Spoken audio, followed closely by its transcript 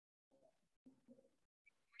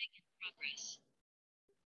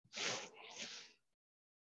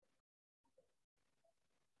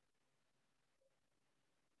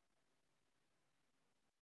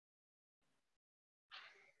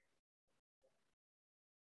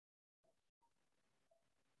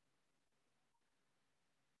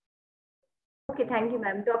Okay, thank you,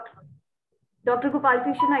 ma'am. Dr. Gopal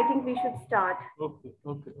Krishnan, I think we should start.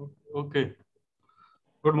 Okay.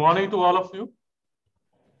 Good morning to all of you.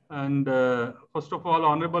 And first of all,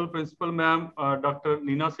 Honorable Principal Ma'am, Dr.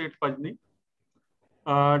 Neena Sekhri,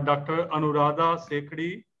 Dr. Anurdha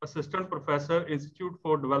Sekhri, Assistant Professor, Institute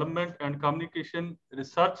for Development and Communication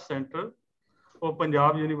Research Center of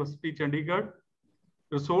Panjab University, Chandigarh,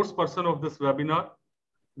 resource person of this webinar,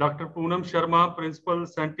 Dr. Poonam Sharma, Principal,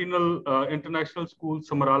 Sentinel International School,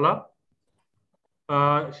 Samarala.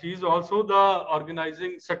 She is also the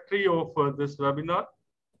organizing secretary of this webinar.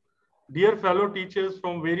 Dear fellow teachers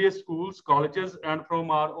from various schools, colleges, and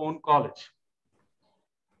from our own college.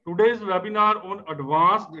 Today's webinar on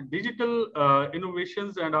advanced digital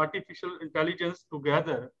innovations and artificial intelligence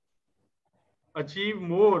together achieve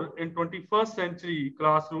more in 21st century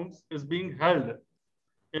classrooms is being held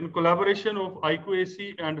in collaboration of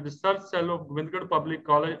IQAC and Research Cell of Govindgarh Public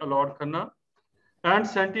College, Alod Khanna, and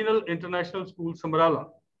Sentinel International School, Samarala.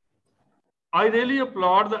 I really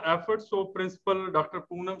applaud the efforts of Principal Dr.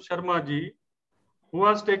 Poonam Sharma ji, who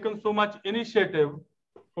has taken so much initiative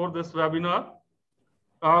for this webinar,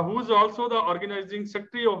 who is also the organizing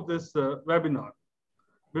secretary of this webinar.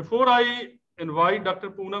 Before I invite Dr.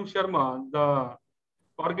 Poonam Sharma, the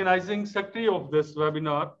organizing secretary of this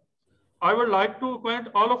webinar, I would like to acquaint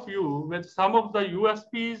all of you with some of the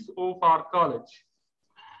USPs of our college.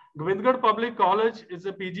 Govindgarh Public College is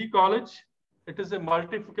a PG college. It is a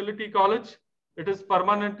multi-faculty college. It is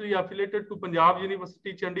permanently affiliated to Panjab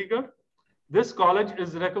University, Chandigarh. This college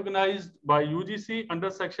is recognized by UGC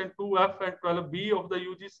under Section 2F and 12B of the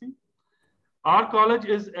UGC. Our college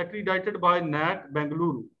is accredited by NAC,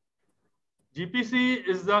 Bengaluru. GPC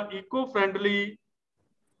is the eco-friendly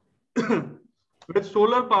with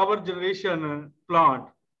solar power generation plant.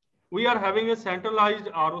 We are having a centralized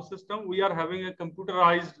RO system. We are having a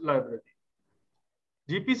computerized library.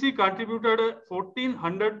 GPC contributed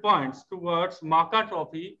 1,400 points towards Maka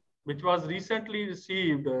Trophy, which was recently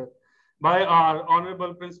received by our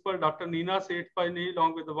Honorable Principal Dr. Neena Sekhri,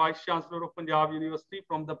 along with the Vice Chancellor of Panjab University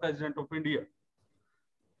from the President of India.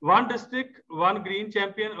 One District, One Green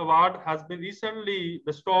Champion Award has been recently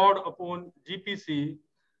bestowed upon GPC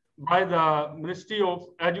by the Ministry of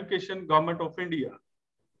Education, Government of India.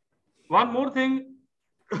 One more thing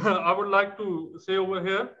I would like to say over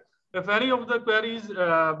here. If any of the queries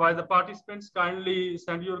by the participants, kindly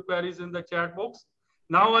send your queries in the chat box.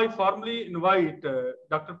 Now I formally invite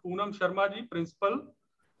Dr. Poonam Sharma ji, Principal,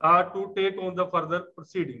 to take on the further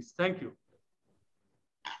proceedings. Thank you.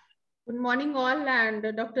 Good morning all, and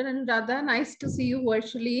Dr. Anurdha, nice to see you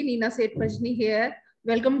virtually. Neena Sekhri here.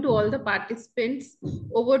 Welcome to all the participants.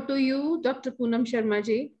 Over to you, Dr. Poonam Sharma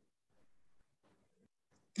ji.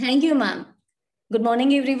 Thank you, ma'am. Good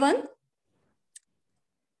morning, everyone.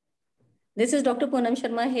 This is Dr. Poonam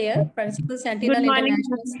Sharma here, Principal Sentinel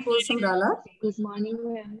International School, Samarala. Good morning,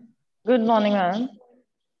 ma'am. Good morning, ma'am.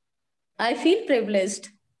 I feel privileged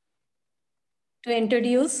to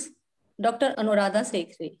introduce Dr. Anurdha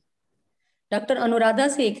Sekhri. Dr. Anurdha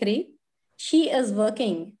Sekhri, she is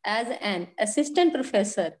working as an assistant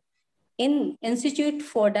professor in Institute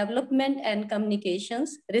for Development and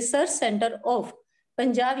Communications Research Center of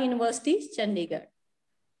Panjab University, Chandigarh.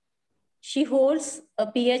 She holds a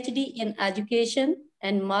PhD in education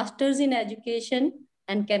and Masters in Education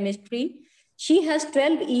and Chemistry. She has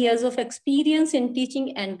 12 years of experience in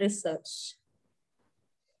teaching and research.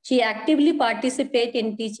 She actively participates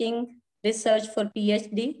in teaching, research for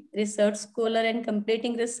PhD, research scholar, and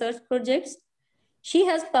completing research projects. She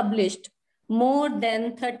has published more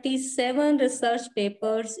than 37 research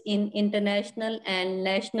papers in international and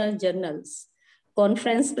national journals,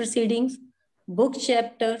 conference proceedings, book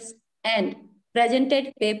chapters, and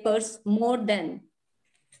presented papers more than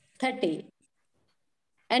 30.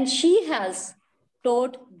 And she has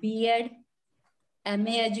taught B.Ed,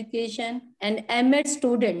 MA education, and M.Ed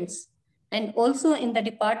students, and also in the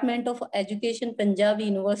Department of Education, Panjab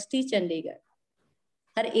University, Chandigarh.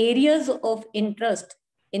 Her areas of interest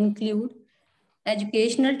include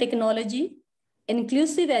educational technology,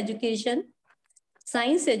 inclusive education,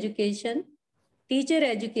 science education, teacher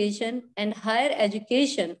education, and higher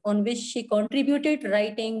education, on which she contributed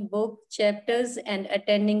writing book chapters and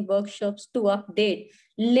attending workshops to update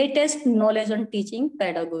latest knowledge on teaching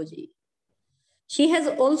pedagogy. She has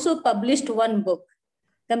also published one book,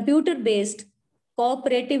 Computer-Based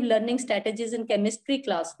cooperative learning strategies in chemistry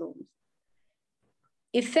classrooms.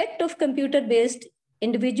 Effect of computer-based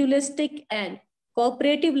individualistic and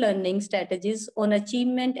cooperative learning strategies on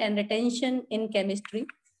achievement and retention in chemistry.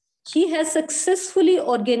 She has successfully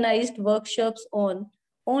organized workshops on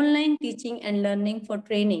online teaching and learning for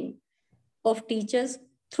training of teachers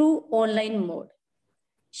through online mode.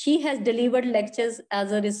 She has delivered lectures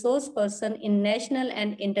as a resource person in national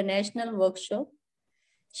and international workshops.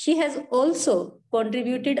 She has also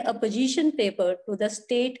contributed a position paper to the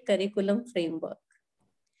state curriculum framework.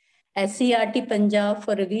 SCRT Panjab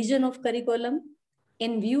for revision of curriculum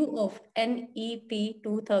in view of NEP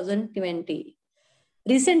 2020.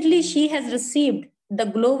 Recently, she has received the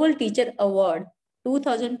Global Teacher Award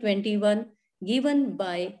 2021 given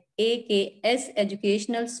by AKS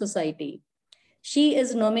Educational Society. She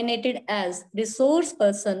is nominated as resource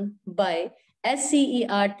person by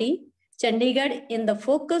SCERT Chandigarh in the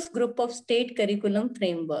focus group of state curriculum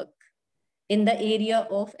framework in the area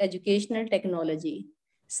of educational technology,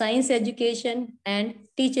 science education, and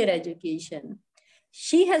teacher education.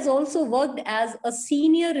 She has also worked as a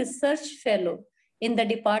senior research fellow in the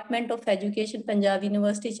Department of Education, Panjab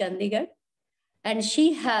University, Chandigarh, and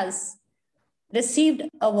she has received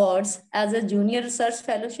awards as a junior research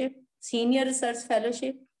fellowship, senior research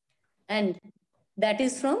fellowship, and that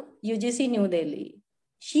is from UGC New Delhi.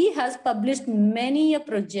 She has published many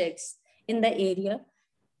projects in the area.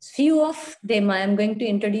 Few of them I am going to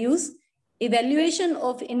introduce. Evaluation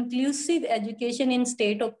of inclusive education in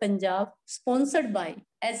state of Punjab, sponsored by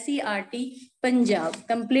SCRT Punjab,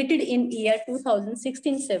 completed in year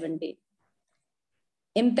 2016-17.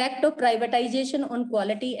 Impact of privatization on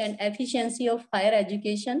quality and efficiency of higher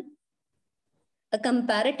education. A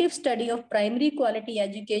comparative study of primary quality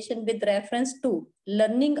education with reference to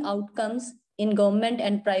learning outcomes in government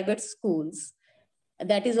and private schools.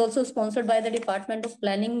 That is also sponsored by the Department of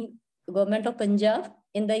Planning, Government of Punjab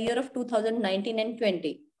in the year of 2019 and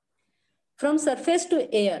 20. From surface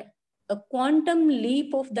to air, a quantum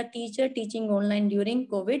leap of the teacher teaching online during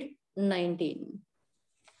COVID-19.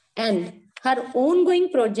 And her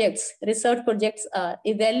ongoing projects, research projects are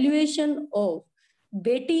evaluation of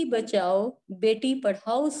Beti Bachao, Beti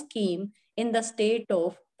Padhao scheme in the state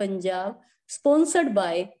of Punjab, sponsored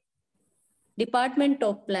by Department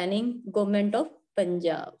of Planning, Government of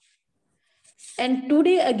Punjab. And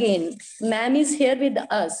today again, ma'am is here with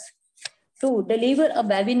us to deliver a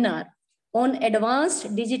webinar on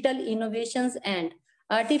advanced digital innovations and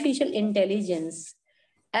artificial intelligence.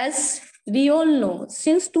 As we all know,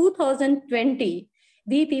 since 2020,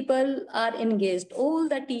 we people are engaged, all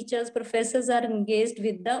the teachers, professors are engaged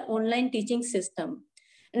with the online teaching system.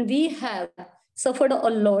 And we have suffered a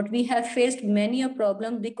lot. We have faced many a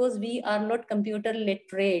problem because we are not computer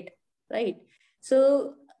literate, right?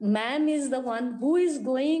 So ma'am is the one who is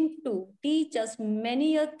going to teach us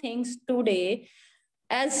many things today,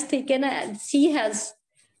 as she has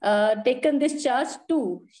taken this charge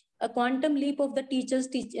too, a quantum leap of the teachers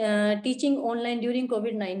teaching online during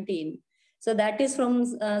COVID-19. So that is from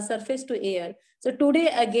surface to air. So today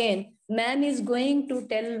again, ma'am is going to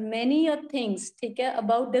tell many things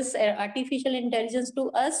about this artificial intelligence to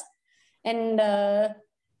us. And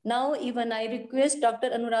now even I request Dr.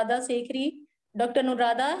 Anurdha Sekhri. Dr.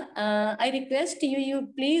 Anurdha, I request you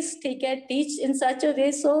please teach in such a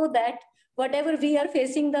way so that whatever we are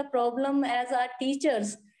facing the problem as our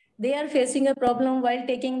teachers, they are facing a problem while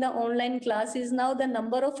taking the online classes. Now the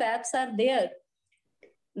number of apps are there.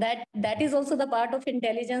 That is also the part of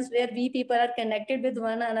intelligence where we people are connected with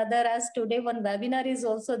one another, as today one webinar is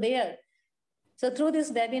also there. So through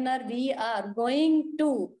this webinar, we are going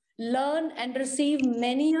to learn and receive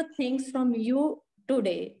many things from you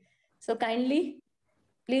today. So kindly,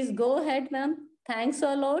 please go ahead, ma'am. Thanks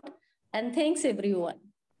a lot. And thanks everyone.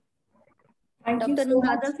 Thank you Dr. so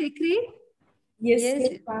much. Anurdha Sekhri?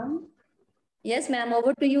 Yes, ma'am. Yes, ma'am.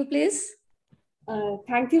 Over to you, please.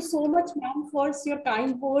 Thank you so much, ma'am, for your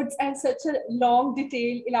kind words and such a long,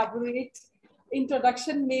 detailed, elaborate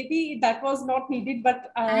introduction. Maybe that was not needed,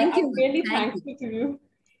 but I'm really thankful to you.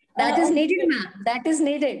 That is needed, ma'am. That is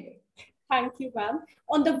needed. Thank you, ma'am.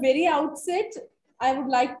 On the very outset, I would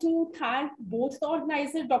like to thank both the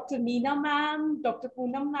organizers, Dr. Neena ma'am, Dr.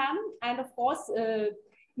 Poonam ma'am, and of course,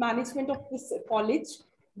 management of this college,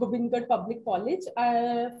 Govindgarh Public College,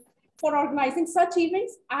 for organizing such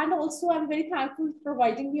events. And also I'm very thankful for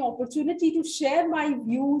providing me opportunity to share my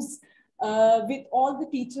views with all the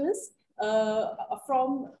teachers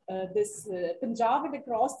from this Punjab and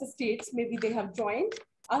across the states. Maybe they have joined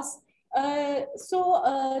us.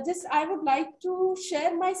 Just I would like to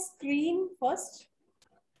share my screen first.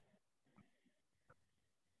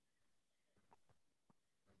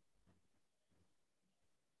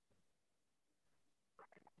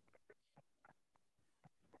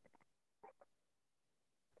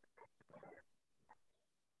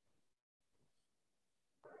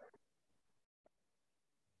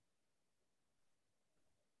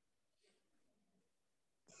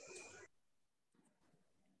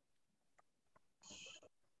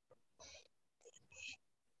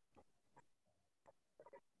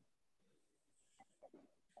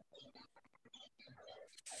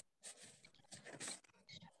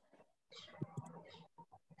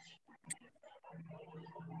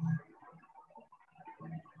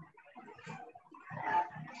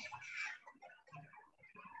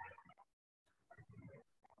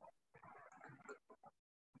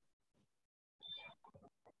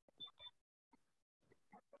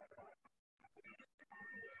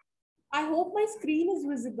 hope my screen is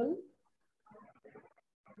visible.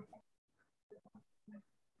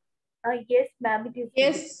 Yes, ma'am, it is.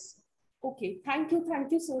 Yes. Okay, thank you.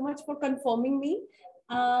 Thank you so much for confirming me.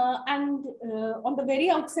 On the very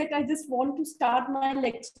outset, I just want to start my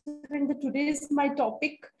lecture. And today's my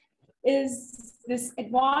topic is this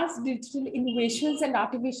advanced digital innovations and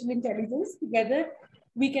artificial intelligence. Together,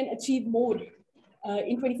 we can achieve more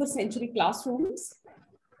in 21st century classrooms.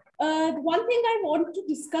 One thing I want to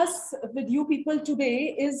discuss with you people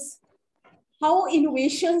today is how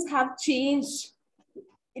innovations have changed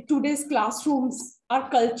today's classrooms, our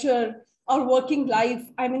culture, our working life.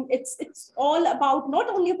 I mean, it's all about, not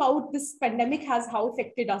only about this pandemic has how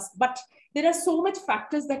affected us, but there are so much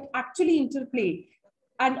factors that actually interplay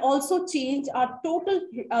and also change our total,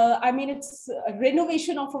 it's a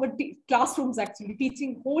renovation of our classrooms actually.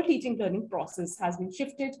 Whole teaching learning process has been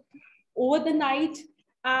shifted over the night.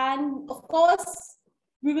 And of course,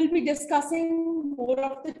 we will be discussing more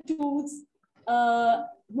of the tools,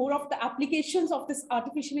 more of the applications of this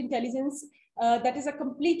artificial intelligence. That is a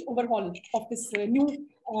complete overhaul of this new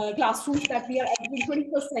classrooms that we are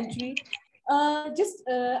entering 21st century.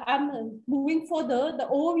 I'm moving further, the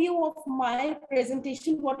overview of my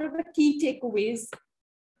presentation, what are the key takeaways?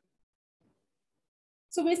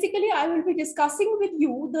 So basically, I will be discussing with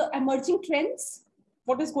you the emerging trends,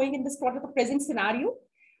 what is going in this present scenario,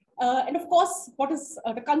 and of course, what is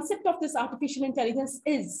the concept of this artificial intelligence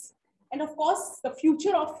is, and of course, the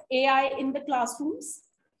future of AI in the classrooms,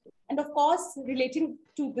 and of course, relating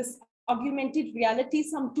to this augmented reality,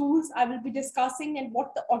 some tools I will be discussing and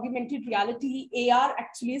what the augmented reality AR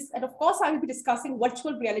actually is. And of course, I will be discussing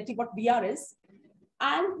virtual reality, what VR is,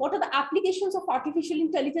 and what are the applications of artificial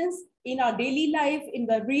intelligence in our daily life, in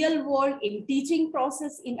the real world, in teaching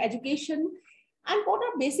process, in education, and what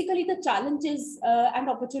are basically the challenges and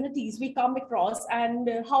opportunities we come across, and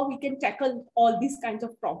how we can tackle all these kinds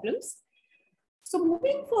of problems. So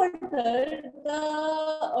moving further,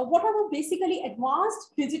 what are the basically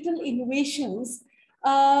advanced digital innovations,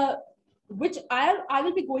 which I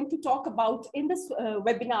will be going to talk about in this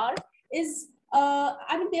webinar is,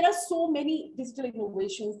 there are so many digital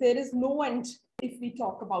innovations. There is no end if we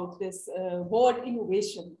talk about this word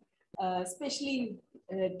innovation, especially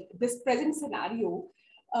this present scenario.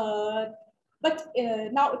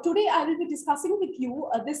 Now today I will be discussing with you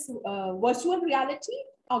this virtual reality,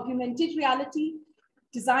 augmented reality,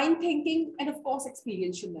 design thinking, and of course,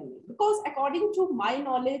 experiential learning. Because according to my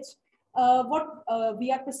knowledge, what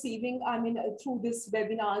we are perceiving, through this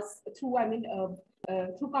webinars,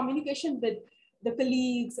 through communication with the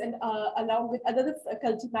colleagues and along with other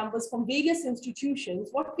faculty members from various institutions,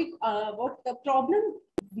 what the problem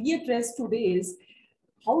we address today is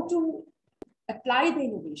how to apply the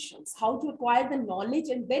innovations, how to acquire the knowledge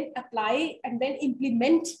and then apply and then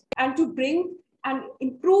implement and to bring and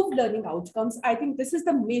improve learning outcomes. I think this is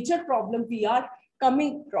the major problem we are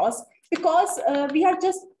coming across, because we are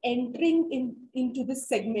just entering into this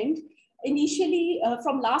segment. Initially,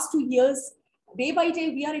 from last 2 years, day by day,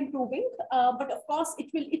 we are improving, but of course,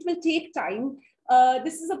 it will take time.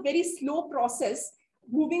 This is a very slow process,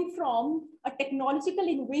 moving from technological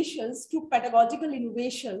innovations to pedagogical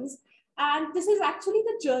innovations. And this is actually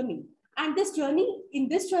the journey. And in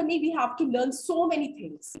this journey, we have to learn so many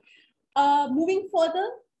things. Moving further,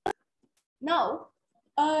 now,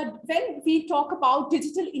 when we talk about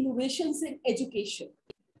digital innovations in education,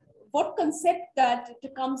 what concept that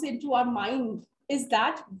comes into our mind is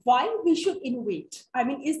that why we should innovate?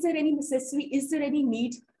 Is there any necessity? Is there any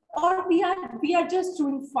need? Or we are just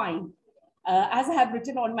doing fine, as I have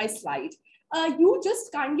written on my slide. You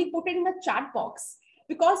just kindly put it in the chat box,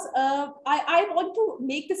 because I want to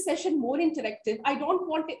make this session more interactive. I don't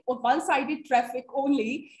want it one-sided traffic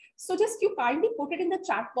only. So just you kindly put it in the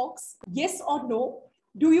chat box, yes or no.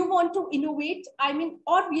 Do you want to innovate?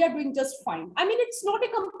 Or we are doing just fine. It's not a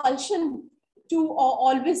compulsion to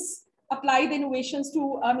always apply the innovations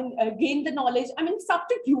to gain the knowledge. It's up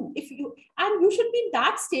to you. And you should be in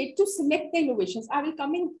that state to select the innovations. I will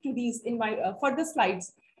come into these in my further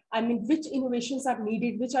slides. Which innovations are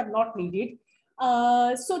needed, which are not needed.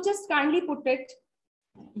 So just kindly put it.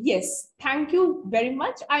 Yes, thank you very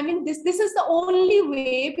much. This is the only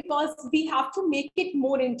way, because we have to make it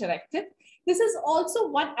more interactive. This is also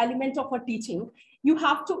one element of our teaching. You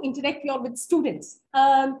have to interact with students.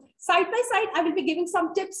 Side by side, I will be giving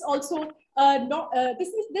some tips also.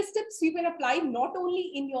 These tips you can apply not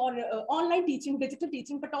only in your online teaching, digital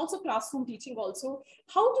teaching, but also classroom teaching also.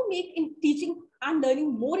 How to make teaching and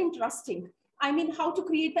learning more interesting. How to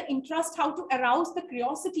create the interest, how to arouse the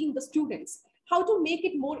curiosity in the students, how to make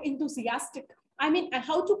it more enthusiastic. And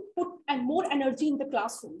how to put more energy in the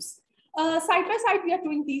classrooms. Side by side, we are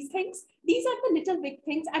doing these things. These are the little big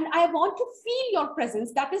things, and I want to feel your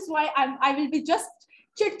presence. That is why I will be just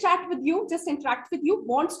chit chat with you, just interact with you,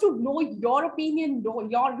 wants to know your opinion, know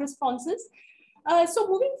your responses. So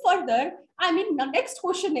moving further, I mean, the next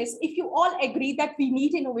question is, if you all agree that we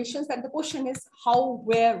need innovations, then the question is how,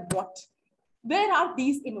 where, what? Where are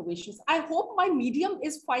these innovations? I hope my medium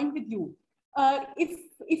is fine with you.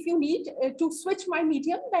 If you need to switch my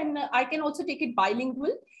medium, then I can also take it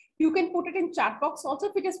bilingual. You can put it in chat box also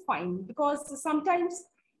if it is fine, because sometimes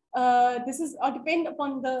this is depend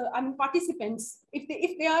upon the participants.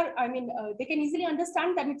 If they are, they can easily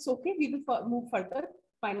understand, then it's okay. We will move further.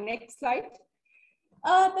 My next slide.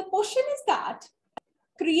 The question is that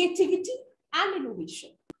creativity and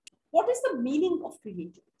innovation. What is the meaning of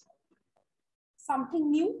creativity?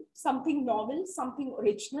 Something new, something novel, something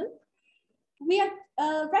original. We are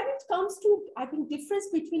when it comes to, I think, difference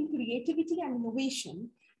between creativity and innovation.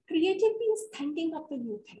 Creativity is thinking of the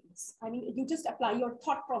new things. I mean, you just apply your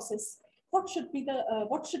thought process. What should be the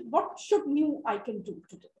what should new I can do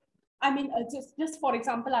today? I mean, just for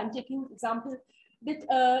example, I'm taking example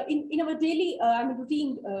that in our daily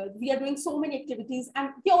routine, we are doing so many activities, and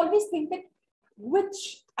we always think that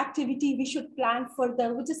which activity we should plan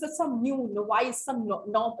further, which is some new, novice,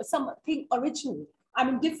 something original. I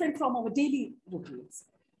mean, different from our daily routines.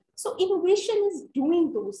 So innovation is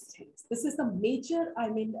doing those things. This is the major,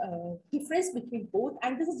 difference between both.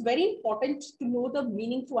 And this is very important to know the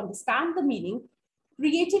meaning, to understand the meaning.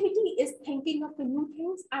 Creativity is thinking of the new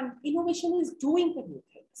things, and innovation is doing the new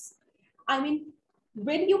things. I mean,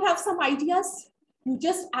 when you have some ideas, you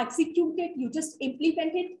just execute it, you just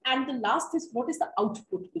implement it. And the last is, what is the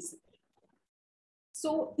output, basically.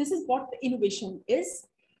 So this is what the innovation is.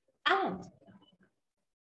 And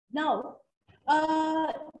now,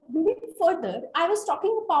 moving further, I was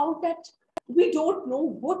talking about that we don't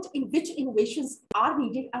know which innovations are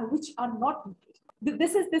needed and which are not needed.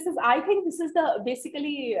 This is I think this is the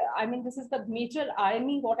basically, this is the major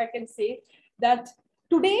irony, what I can say, that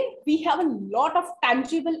today we have a lot of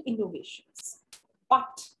tangible innovations,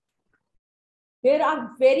 but there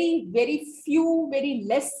are very, very few, very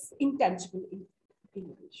less intangible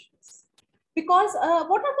innovations. Because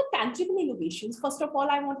what are the tangible innovations? First of all,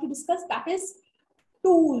 I want to discuss that is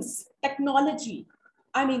tools, technology.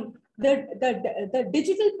 I mean, the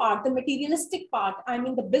digital part, the materialistic part,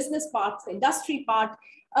 the business part, the industry part.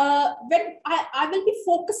 When I will be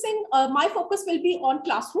focusing, my focus will be on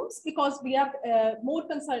classrooms, because we are more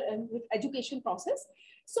concerned with education process.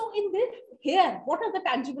 So in this here, what are the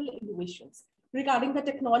tangible innovations regarding the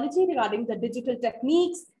technology, regarding the digital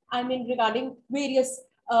techniques, regarding various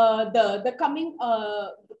the coming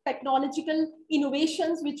technological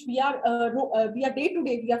innovations which we are day to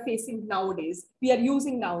day we are facing nowadays, we are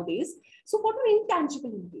using nowadays. So what are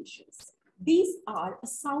intangible innovations? These are a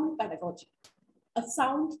sound pedagogy, a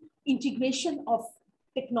sound integration of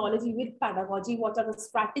technology with pedagogy. What are the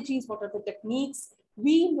strategies? What are the techniques?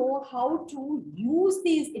 We know how to use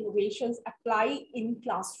these innovations, apply in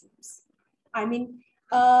classrooms.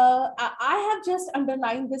 I have just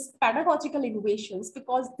underlined this pedagogical innovations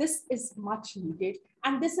because this is much needed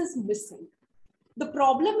and this is missing. The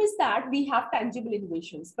problem is that we have tangible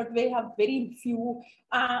innovations, but we have very few,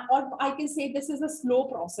 or I can say this is a slow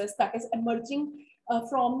process that is emerging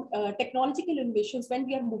from technological innovations when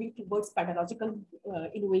we are moving towards pedagogical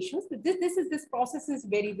innovations. This process is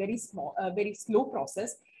very, very small, very slow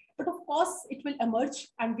process, but of course it will emerge,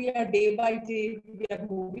 and we are day by day, we are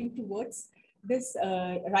moving towards this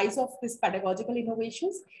rise of this pedagogical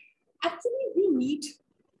innovations. Actually, we need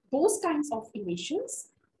those kinds of innovations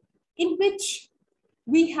in which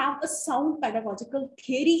we have a sound pedagogical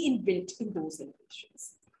theory inbuilt in those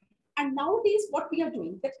innovations. And nowadays, what we are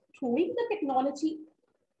doing, that throwing the technology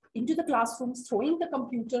into the classrooms, throwing the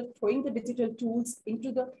computer, throwing the digital tools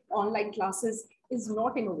into the online classes is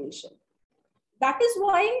not innovation. That is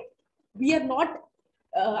why we are not,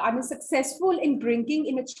 successful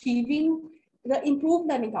in achieving the improved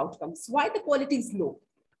learning outcomes. Why the quality is low?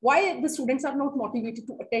 Why the students are not motivated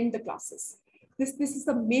to attend the classes? This is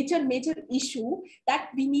a major issue that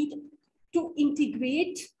we need to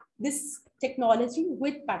integrate this technology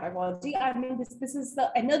with pedagogy. This is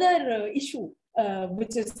another issue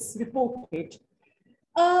which is reported.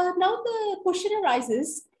 Now the question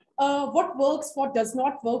arises, what works, what does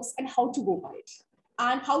not work, and how to go by it.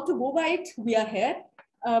 And how to go by it, we are here.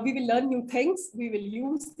 We will learn new things. We will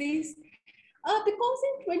use these. Because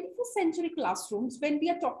in 21st century classrooms, when we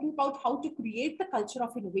are talking about how to create the culture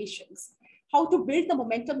of innovations, how to build the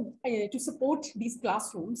momentum to support these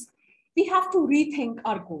classrooms, we have to rethink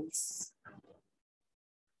our goals.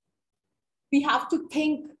 We have to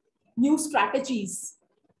think new strategies,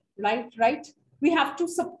 right? We have to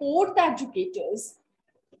support the educators,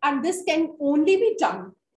 and this can only be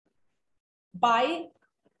done by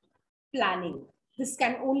planning. This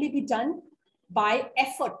can only be done by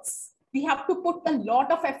efforts. We have to put a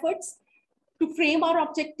lot of efforts to frame our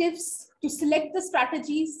objectives, to select the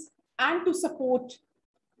strategies, and to support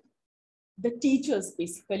the teachers,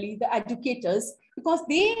 basically the educators, because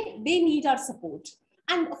they need our support.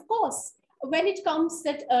 And of course, when it comes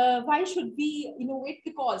that why should we innovate,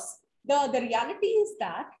 because the reality is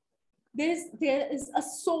that there is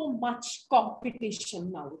so much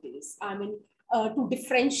competition nowadays. I mean, to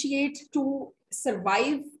differentiate, to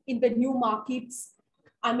survive in the new markets.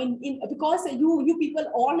 I mean, because you people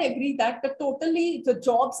all agree that the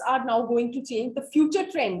jobs are now going to change. The future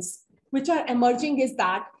trends which are emerging is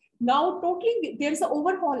that now totally there's an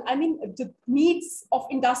overhaul. I mean, the needs of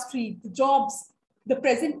industry, the jobs, the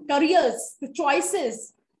present careers, the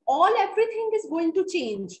choices, everything is going to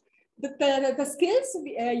change. The skills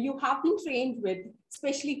you have been trained with,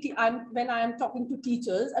 especially when I am talking to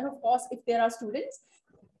teachers, and of course, if there are students,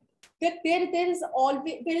 that there is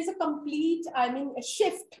a complete, I mean, a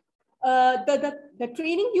shift. The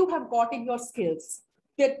training you have got in your skills,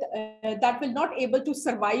 that will not able to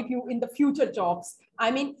survive you in the future jobs. I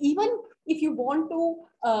mean, even if you want to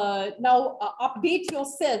now update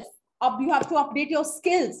yourself, you have to update your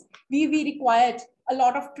skills. We required a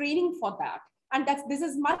lot of training for that. And this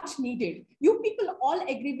is much needed. You people all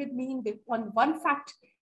agree with me on one fact,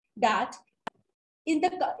 that in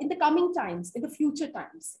the coming times, in the future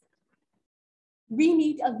times, we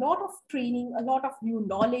need a lot of training, a lot of new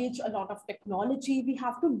knowledge, a lot of technology. We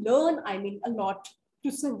have to learn, I mean, a lot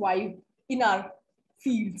to survive in our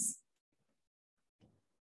fields.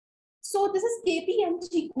 So this is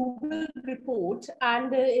KPMG Google report,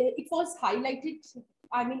 and it was highlighted,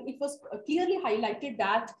 I mean, it was clearly highlighted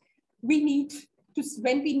that when we need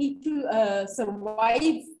to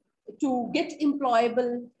survive, to get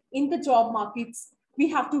employable in the job markets, we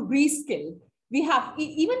have to reskill. We have,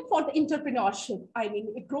 even for the entrepreneurship, I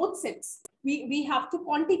mean, growth sets, we have to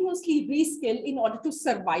continuously reskill in order to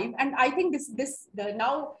survive. And I think this is the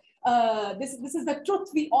truth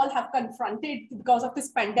we all have confronted because of this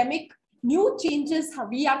pandemic. New changes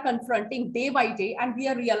we are confronting day by day, and we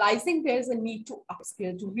are realizing there's a need to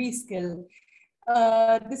upskill, to reskill.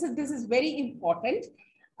 This is very important.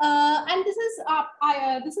 And this is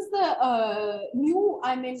the new,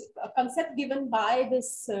 I mean, concept given by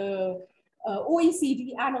this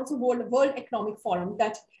OECD and also World Economic Forum,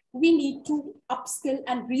 that we need to upskill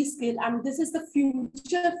and reskill, and this is the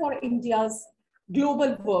future for India's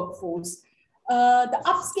global workforce. The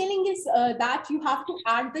upskilling is that you have to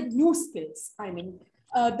add the new skills. I mean,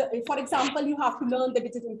 for example, you have to learn the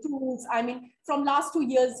digital tools. I mean, from last 2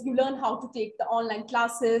 years, you learn how to take the online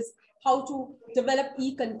classes, how to develop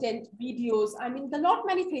e-content videos. I mean, there are not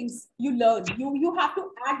many things you learn. You have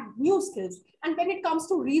to add new skills. And when it comes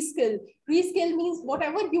to reskill means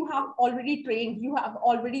whatever you have already trained, you have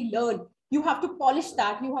already learned, you have to polish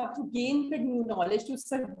that. You have to gain the new knowledge to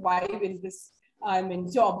survive in this, I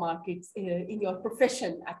mean, job markets in your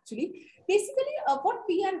profession, actually. Basically, what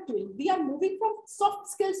we are doing, we are moving from soft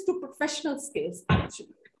skills to professional skills,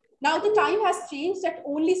 actually. Now, the time has changed that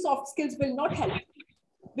only soft skills will not help.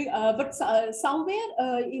 But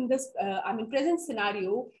somewhere in this, I mean, present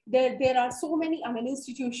scenario, there are so many, I mean,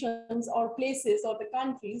 institutions or places or the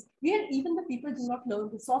countries where even the people do not learn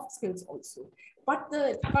the soft skills also. But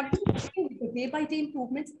the day-by-day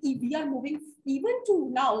improvements, we are moving even to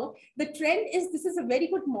now. The trend is, this is a very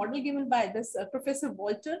good model given by this Professor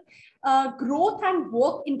Walter, growth and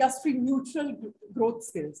work industry neutral growth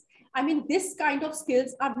skills. I mean, this kind of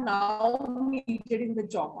skills are now needed in the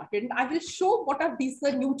job market. And I will show what are these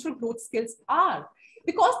neutral growth skills are,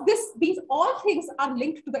 because these all things are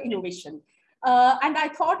linked to the innovation. And I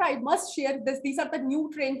thought I must share this. These are the new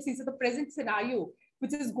trends. These are the present scenario,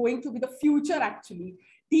 which is going to be the future, actually.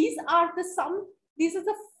 These are the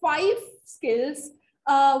 5 skills,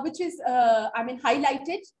 which is, I mean,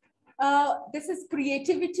 highlighted. This is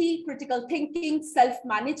creativity, critical thinking,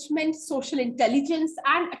 self-management, social intelligence,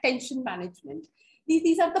 and attention management.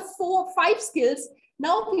 These are the 5 skills.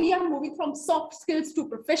 Now we are moving from soft skills to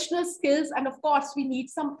professional skills. And of course, we need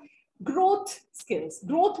some growth skills.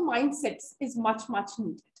 Growth mindsets is much, much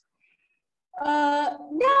needed.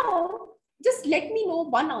 Now, just let me know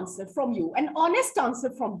one answer from you, an honest answer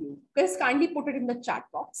from you. Just kindly put it in the chat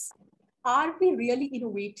box. Are we really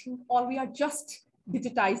innovating, or we are just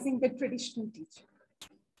digitizing the traditional teaching?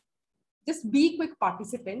 Just be quick,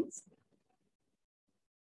 participants.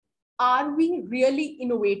 Are we really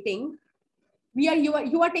innovating?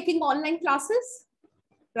 You are taking online classes?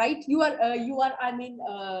 right? You are, I mean,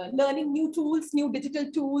 learning new tools, new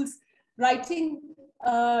digital tools, writing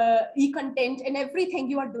e-content and everything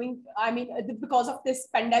you are doing. I mean, because of this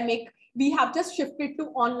pandemic, we have just shifted to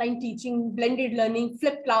online teaching, blended learning,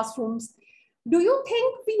 flipped classrooms. Do you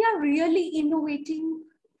think we are really innovating?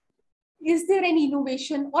 Is there any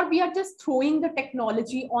innovation, or we are just throwing the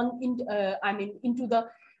technology on into the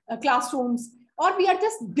classrooms, or we are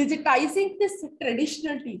just digitizing this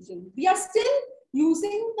traditional teaching? We are still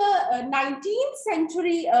using the 19th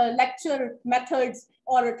century lecture methods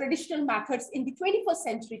or traditional methods in the 21st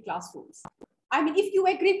century classrooms. I mean, if you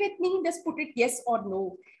agree with me, just put it yes or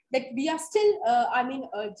no, that we are still,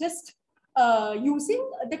 just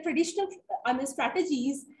using the traditional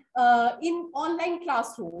strategies in online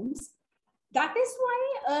classrooms. That is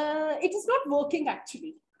why it is not working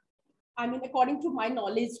actually. I mean, according to my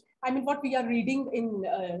knowledge, I mean, what we are reading in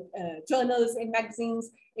journals, in magazines,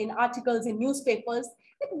 in articles, in newspapers,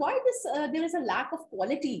 that why there is a lack of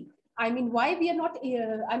quality. I mean, why we are not,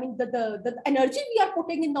 I mean, the energy we are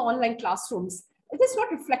putting in the online classrooms, it is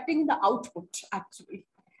not reflecting in the output actually.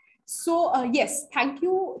 So yes, thank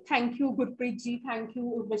you, Gurpreet ji, thank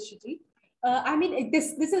you, Urvashi ji. I mean,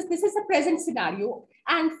 this is a present scenario,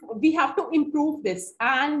 and we have to improve this.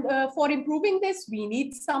 And for improving this, we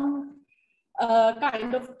need some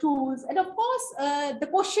kind of tools. And of course, the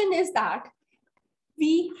question is that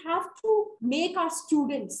we have to make our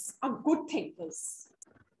students a good thinkers.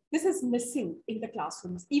 This is missing in the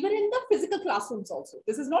classrooms, even in the physical classrooms also.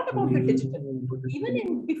 This is not about the digital. Even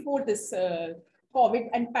in before this COVID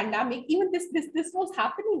and pandemic, even this was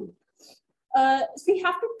happening. So we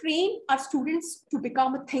have to train our students to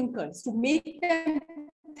become thinkers, to make them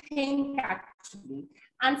think actually.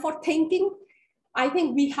 And for thinking, I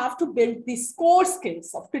think we have to build these core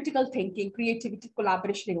skills of critical thinking, creativity,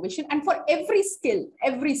 collaboration, innovation. And for every skill,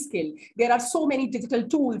 there are so many digital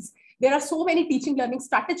tools. There are so many teaching learning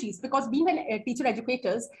strategies, because being teacher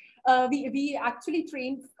educators, we actually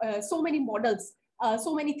train so many models,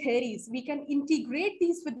 so many theories. We can integrate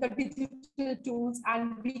these with the digital tools,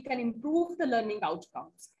 and we can improve the learning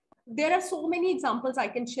outcomes. There are so many examples I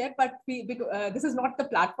can share, but this is not the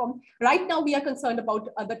platform. Right now, we are concerned about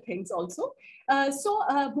other things also.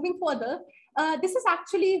 Moving further, this is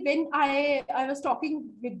actually when I was talking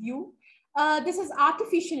with you. This is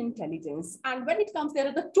artificial intelligence. And when it comes, there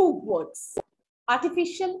are the two words,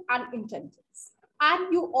 artificial and intelligence.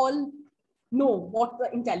 And you all know what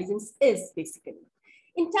the intelligence is basically.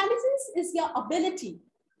 Intelligence is your ability,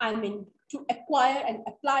 I mean, to acquire and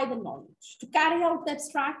apply the knowledge, to carry out the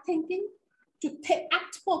abstract thinking, to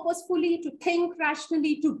act purposefully, to think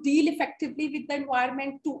rationally, to deal effectively with the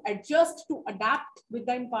environment, to adjust, to adapt with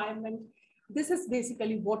the environment. This is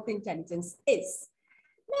basically what the intelligence is.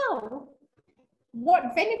 Now,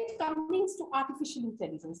 when it comes to artificial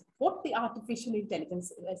intelligence, what the artificial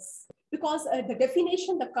intelligence is, because the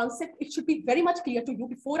definition, the concept, it should be very much clear to you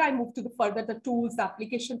before I move to the tools, the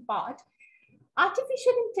application part.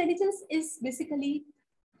 Artificial intelligence is basically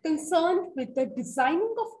concerned with the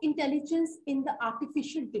designing of intelligence in the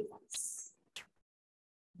artificial device.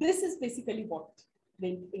 This is basically what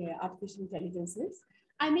the artificial intelligence is.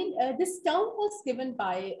 I mean, this term was given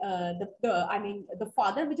by the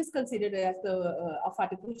father, which is considered as the of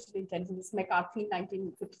artificial intelligence, McCarthy in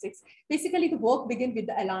 1956. Basically, the work began with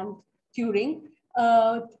Alan Turing.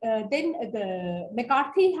 Then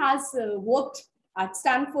McCarthy has worked at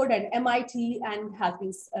Stanford and MIT, and has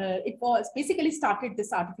been, it was basically started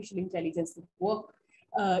this artificial intelligence work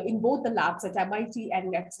in both the labs at MIT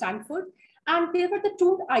and at Stanford. And there were the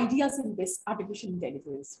two ideas in this artificial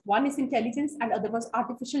intelligence. One is intelligence and other was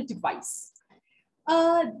artificial device.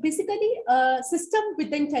 Basically, a system with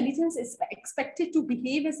the intelligence is expected to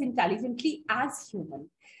behave as intelligently as human.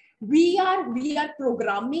 We are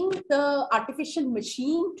programming the artificial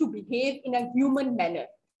machine to behave in a human manner.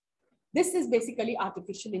 This is basically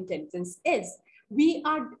artificial intelligence is.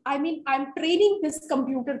 I'm training this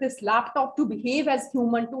computer, this laptop to behave as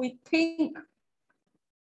human, to think,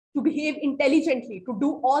 to behave intelligently, to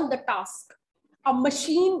do all the tasks. A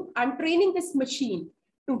machine, I'm training this machine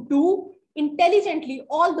to do intelligently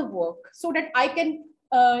all the work, so that I can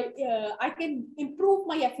improve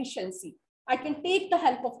my efficiency. I can take the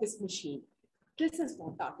help of this machine. This is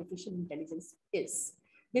what artificial intelligence is.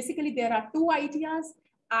 Basically, there are two ideas,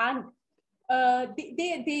 and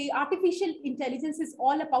the artificial intelligence is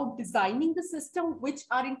all about designing the system which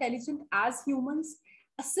are intelligent as humans.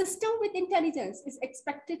 A system with intelligence is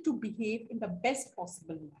expected to behave in the best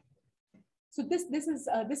possible manner. So this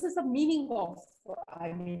is the meaning of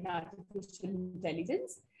artificial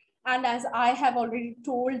intelligence. And as I have already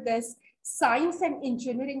told, this science and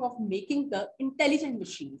engineering of making the intelligent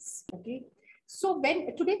machines. Okay. So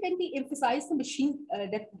today when we emphasize the machine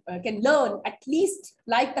that can learn at least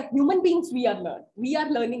like the human beings we are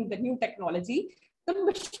learning the new technology. The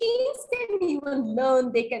machines can even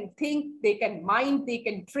learn, they can think, they can mind, they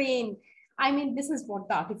can train. I mean, this is what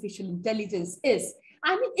the artificial intelligence is.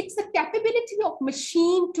 I mean, it's the capability of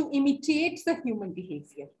machine to imitate the human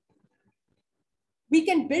behavior. We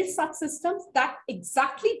can build such systems that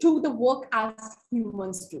exactly do the work as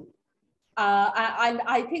humans do. And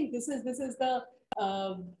I think this is the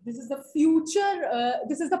future.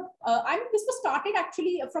 This was started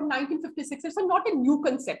actually from 1956. It's not a new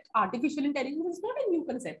concept. Artificial intelligence is not a new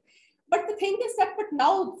concept. But the thing is that, but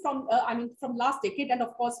now from last decade, and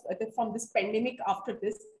of course from this pandemic after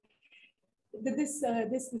this, this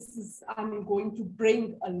is going to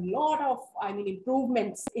bring a lot of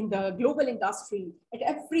improvements in the global industry at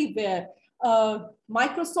everywhere.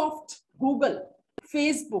 Microsoft, Google,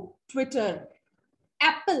 Facebook, Twitter,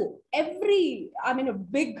 Apple, a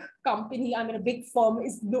big company, a big firm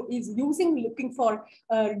is looking for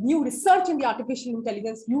new research in the artificial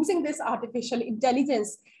intelligence, using this artificial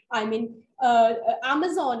intelligence.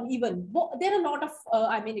 Amazon even, there are a lot of,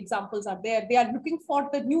 examples are there. They are looking for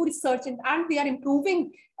the new research and they are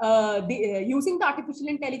improving using the artificial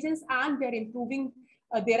intelligence, and they're improving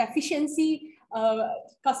their efficiency,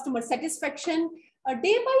 customer satisfaction.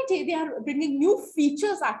 Day by day, they are bringing new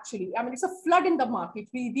features actually. It's a flood in the market.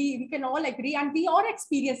 We can all agree, and we all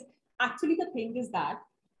experience. Actually, the thing is that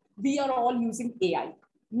we are all using AI,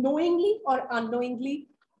 knowingly or unknowingly.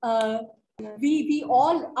 We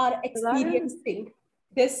all are experiencing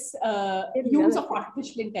this use of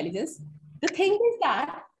artificial intelligence. The thing is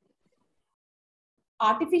that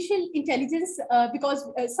artificial intelligence, because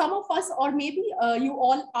some of us, or maybe you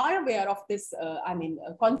all are aware of this,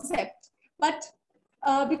 concept, but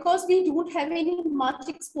because we don't have any much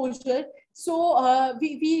exposure, so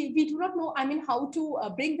we do not know, how to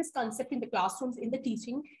bring this concept in the classrooms, in the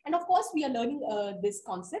teaching, and of course we are learning this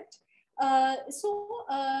concept.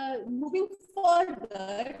 Moving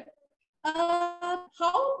further,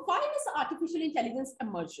 why this artificial intelligence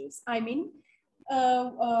emerges?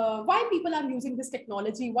 Why people are using this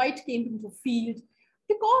technology, why it came into field?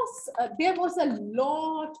 Because there was a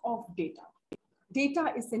lot of data.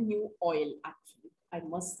 Data is the new oil, actually, I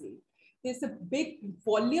must say. There's a big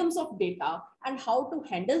volumes of data, and how to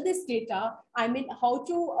handle this data, how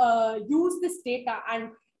to use this data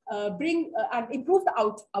and bring and improve the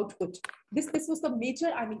output. This was the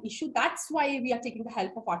major issue. That's why we are taking the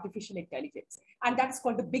help of artificial intelligence, and that's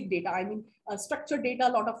called the big data. Structured data,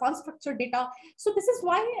 a lot of unstructured data. So this is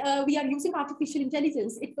why we are using artificial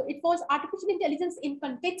intelligence. It was artificial intelligence in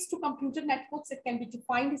context to computer networks. It can be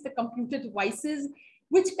defined as the computer devices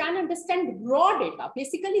which can understand raw data.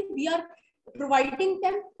 Basically, we are providing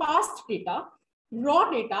them past data, raw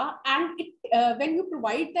data, and when you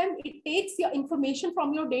provide them, it takes your information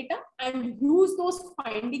from your data and use those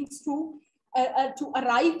findings to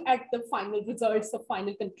arrive at the final results, the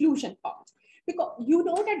final conclusion part. Because you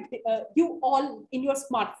know that you all in your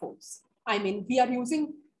smartphones, we are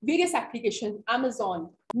using various applications, Amazon,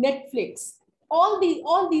 Netflix, all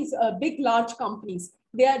these big large companies.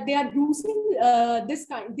 They are using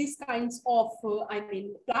these kinds of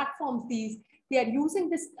platforms. They are using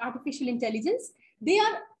this artificial intelligence.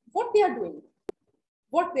 What they are doing.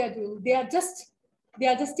 They are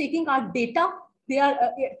just taking our data. They are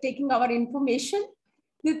taking our information.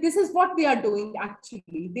 This is what they are doing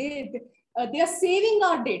actually. They are saving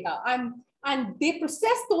our data, and they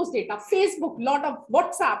process those data. Facebook, lot of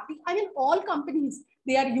WhatsApp. All companies,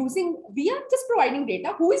 they are using. We are just providing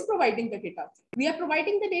data. Who is providing the data? We are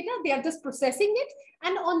providing the data. They are just processing it,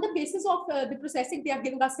 and on the basis of the processing, they are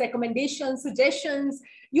giving us recommendations, suggestions.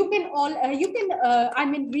 You can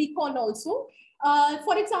recall also.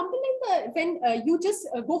 For example, when you just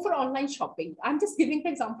go for online shopping, I'm just giving the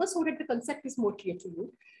example so that the concept is more clear to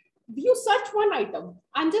you. You search one item.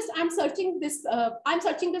 I'm searching this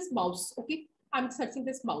mouse. Okay, I'm searching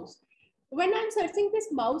this mouse. When I'm searching this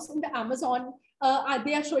mouse in the Amazon,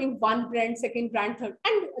 they are showing one brand, second brand, third,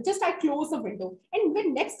 and just I close the window. And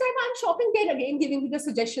when next time I'm shopping, they're again giving me the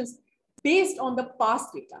suggestions based on the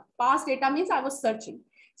past data. Past data means I was searching.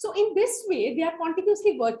 So in this way, they are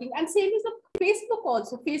continuously working. And same is the Facebook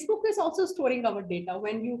also. Facebook is also storing our data.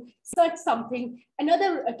 When you search something,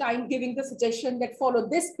 another time giving the suggestion that follow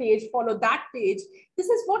this page, follow that page. This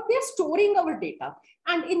is what they're storing our data.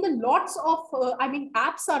 And in the lots of,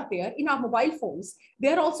 apps are there in our mobile phones.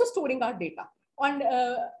 They're also storing our data. And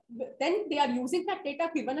then they are using that data,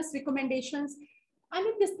 given us recommendations. I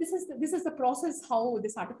mean, this is the process how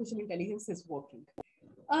this artificial intelligence is working.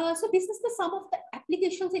 So this is the sum of the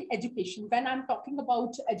applications in education when I'm talking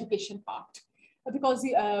about education part, because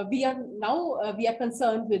we are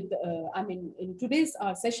concerned with, I mean, in today's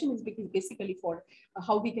session is basically for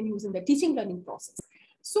how we can use in the teaching learning process.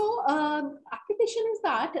 So application is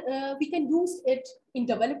that we can use it in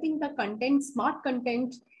developing the content, smart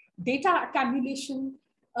content, data accumulation,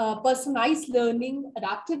 personalized learning,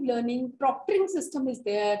 adaptive learning, proctoring system is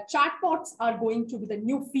there, chatbots are going to be the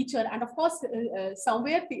new feature. And of course,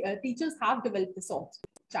 somewhere teachers have developed this also,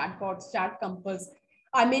 chatbots, chat compass.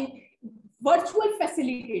 I mean, virtual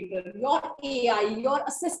facilitator, your AI, your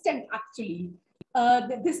assistant actually.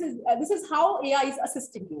 This is how AI is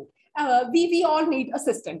assisting you. We all need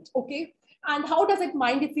assistant, okay? And how does it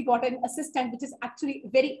mind if we got an assistant which is actually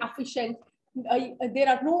very efficient? There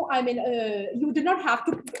are no, I mean, you do not have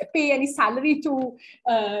to pay any salary to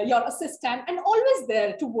your assistant, and always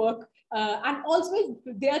there to work, and also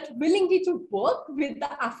there willingly to work with the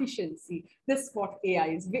efficiency. This is what AI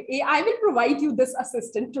is. I will provide you this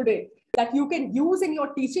assistant today that you can use in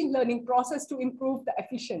your teaching learning process to improve the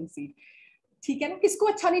efficiency. ठीक है ना, किसको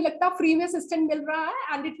अच्छा नहीं लगता free में assistant मिल रहा है,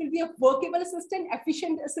 and it will be a workable assistant,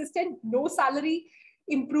 efficient assistant, no salary,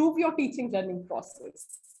 improve your teaching learning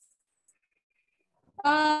process.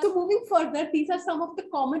 So moving further, these are some of the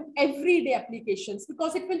common everyday applications,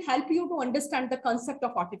 because it will help you to understand the concept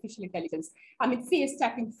of artificial intelligence. I mean, face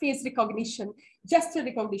tracking, face recognition, gesture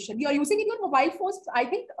recognition. You are using in your mobile phones. I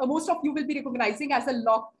think most of you will be recognizing as a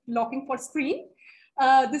locking for screen.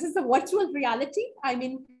 This is the virtual reality. I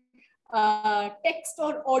mean, text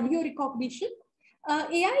or audio recognition.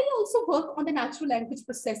 AI also work on the natural language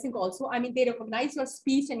processing also. I mean, they recognize your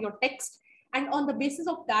speech and your text, and on the basis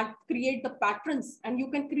of that, create the patterns. And you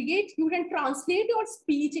can translate your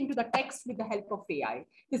speech into the text with the help of AI.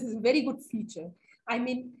 This is a very good feature. I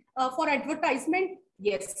mean, for advertisement,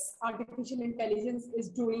 yes, artificial intelligence is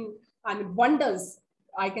doing, I mean, wonders.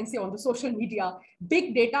 I can say on the social media,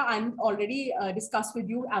 big data. I'm already discussed with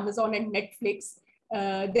you, Amazon and Netflix.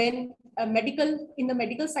 Then in the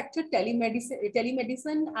medical sector,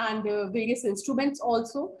 telemedicine and various instruments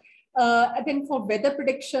also. Then for weather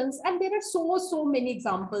predictions, and there are so many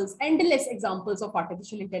examples, endless examples of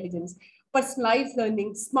artificial intelligence. Personalized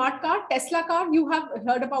learning, smart car, Tesla car, you have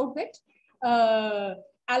heard about it.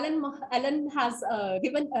 Alan has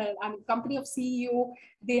given a company of CEO,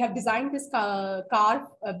 they have designed this car,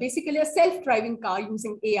 basically a self-driving car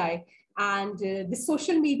using AI. And the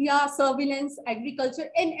social media, surveillance, agriculture,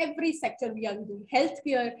 in every sector we are doing,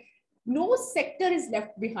 healthcare, no sector is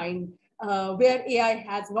left behind where AI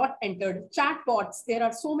has not entered. Chatbots, there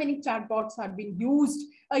are so many chatbots have been used.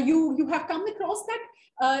 You have come across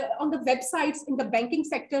that on the websites in the banking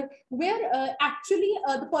sector, where actually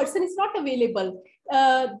the person is not available.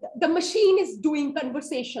 The machine is doing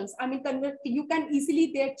conversations. I mean, you can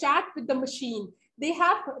easily there chat with the machine. They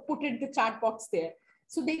have put the chatbots there.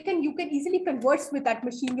 So you can easily converse with that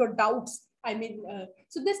machine, your doubts. I mean,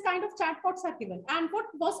 so this kind of chatbots are given. And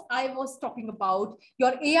I was talking about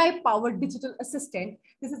your AI-powered digital assistant.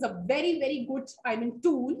 This is a very good, I mean,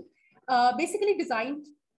 tool, basically designed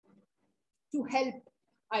to help,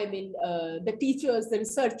 I mean, the teachers, the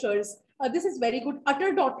researchers. This is very good.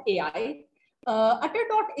 Utter.ai.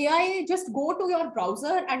 Utter.ai, just go to your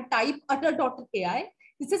browser and type utter.ai.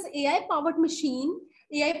 This is AI-powered machine,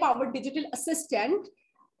 AI-powered digital assistant.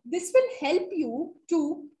 This will help you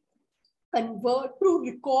to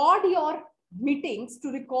record your meetings,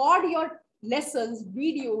 to record your lessons,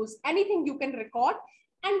 videos, anything you can record,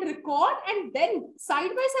 and then side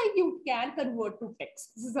by side you can convert to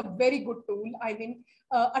text. This is a very good tool. I mean,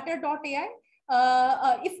 utter.ai.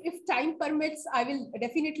 If time permits, I will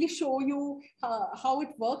definitely show you how it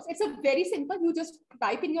works. It's a very simple. You just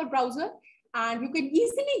type in your browser and you can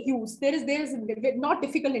easily use. There is not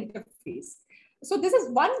difficult interface. So this is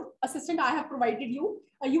one assistant I have provided you.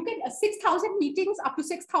 You can 6,000 meetings up to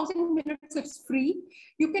 6,000 minutes. It's free.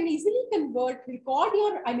 You can easily record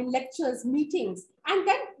your, I mean, lectures, meetings, and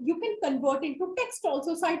then you can convert into text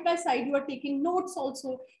also side by side. You are taking notes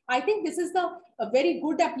also. I think this is a very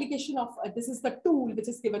good application of this is the tool which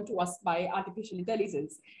is given to us by artificial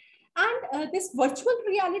intelligence. And this virtual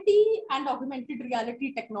reality and augmented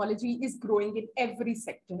reality technology is growing in every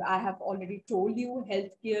sector. I have already told you,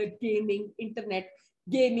 healthcare, gaming, internet,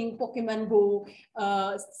 gaming, Pokemon Go.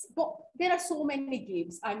 There are so many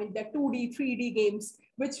games. I mean, there are 2D, 3D games,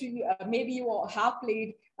 which maybe you all have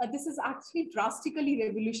played. This is actually drastically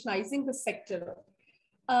revolutionizing the sector.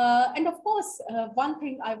 And of course, one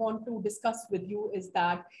thing I want to discuss with you is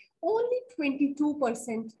that only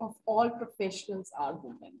 22% of all professionals are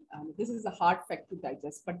women. This is a hard fact to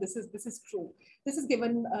digest, but this is true. This is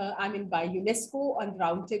given, by UNESCO on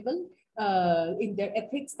Roundtable in their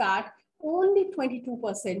ethics, that only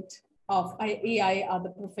 22% of AI are the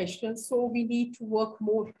professionals. So we need to work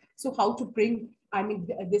more. So how to bring,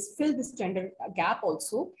 fill this gender gap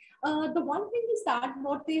also. The one thing is that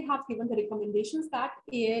what they have given the recommendations, that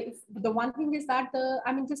if the one thing is that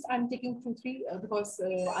I'm taking 2-3 because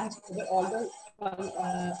I have covered all the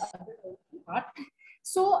other part.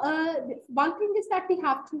 So one thing is that we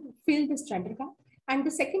have to fill this gender gap. And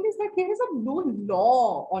the second is that there is no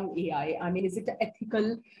law on AI. Is it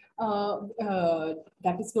ethical?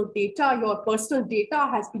 That is your data, your personal data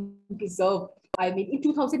has been preserved. In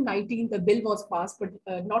 2019, the bill was passed, but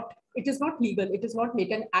it is not legal. It is not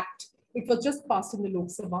made an act. It was just passed in the Lok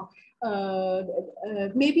Sabha.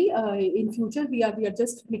 Maybe in future, we are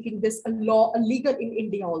just making this a law, legal in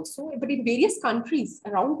India also, but in various countries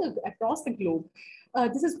across the globe.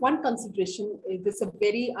 This is one consideration. This is a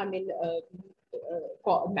very,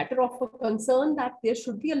 matter of concern, that there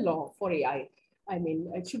should be a law for AI.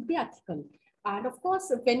 It should be ethical. And of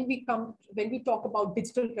course, when we talk about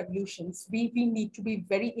digital revolutions, we need to be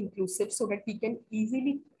very inclusive so that we can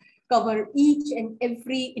easily cover each and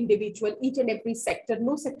every individual, each and every sector.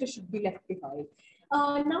 No sector should be left behind.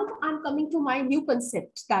 Now I'm coming to my new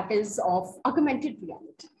concept, that is of augmented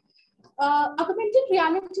reality. Augmented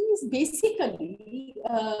reality is basically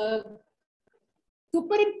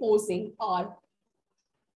superimposing our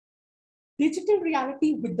digital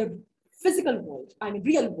reality with the physical world,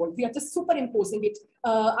 real world. We are just superimposing it.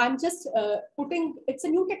 I'm just putting, it's a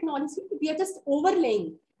new technology. We are just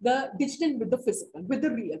overlaying the digital with the physical, with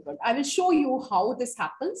the real world. I will show you how this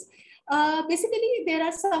happens. Basically, there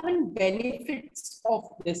are 7 benefits of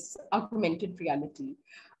this augmented reality.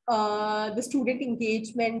 The student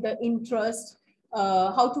engagement, the interest,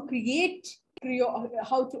 how to create,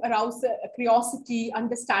 how to arouse curiosity,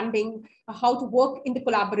 understanding, how to work in the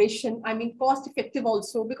collaboration. Cost effective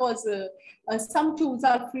also, because some tools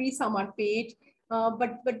are free, some are paid.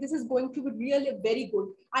 But this is going to be really very good.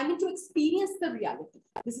 To experience the reality.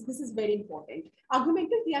 This is very important.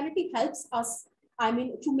 Augmented reality helps us,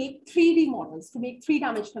 to make 3D models, to make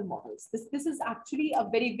 3-dimensional models. This is actually a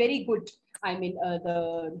very, very good,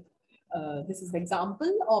 this is the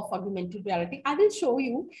example of augmented reality. I will show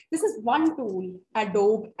you. This is one tool,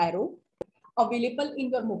 Adobe Arrow, available in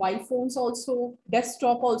your mobile phones also,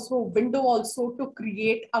 desktop also, window also, to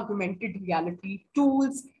create augmented reality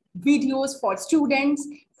tools, videos for students,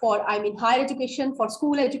 for higher education, for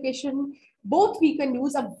school education. Both we can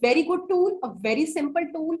use a very good tool, a very simple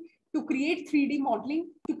tool, to create 3D modeling,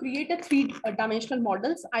 to create a 3-dimensional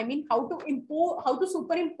models. How to impose, how to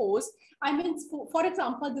superimpose. For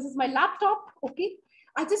example, this is my laptop. Okay,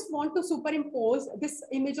 I just want to superimpose this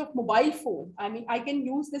image of mobile phone. I can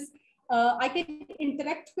use this. I can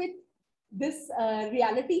interact with this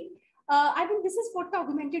reality. This is what the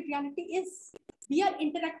augmented reality is. We are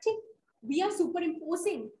interacting. We are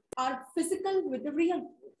superimposing our physical with the real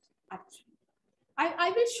world, actually.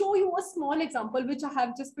 I will show you a small example, which I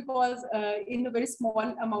have just because in a very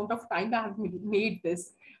small amount of time I have made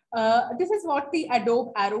this. This is what the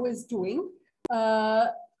Adobe Arrow is doing.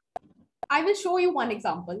 I will show you one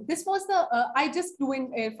example. This was the, I just do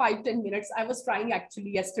in 5-10 minutes. I was trying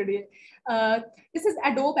actually yesterday. This is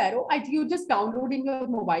Adobe Arrow. You just download in your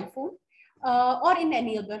mobile phone. Or in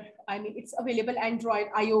any other, it's available Android,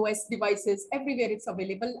 iOS devices, everywhere it's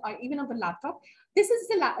available, even on the laptop. This is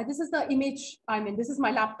the image. This is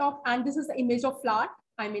my laptop, and this is the image of flower.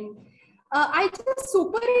 I just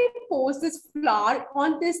superimpose this flower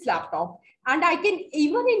on this laptop, and I can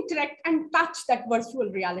even interact and touch that virtual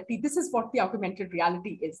reality. This is what the augmented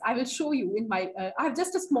reality is. I will show you in my. I have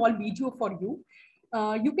just a small video for you.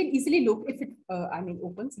 You can easily look if it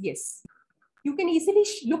opens. Yes. You can easily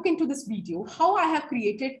look into this video, how I have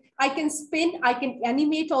created. I can spin, I can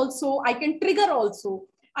animate also, I can trigger also.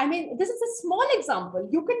 This is a small example.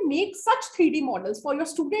 You can make such 3D models for your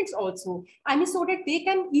students also. So that they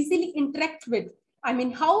can easily interact with,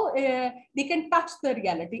 how they can touch the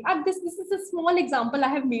reality. This is a small example I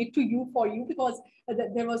have made to you for you, because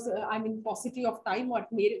there was, paucity of time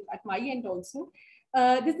what made at my end also.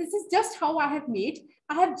 This is just how I have made.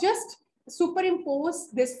 I have just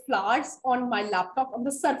superimpose these flowers on my laptop, on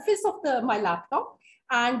the surface of my laptop,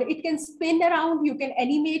 and it can spin around. You can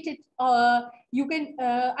animate it. You can,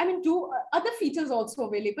 do other features also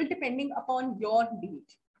available depending upon your need.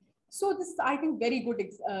 So this is, I think, very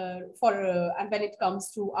good for and when it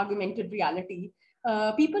comes to augmented reality.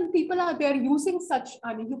 People are there using such,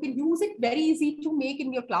 I mean, you can use it very easy to make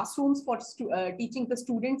in your classrooms for teaching the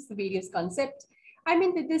students the various concepts. I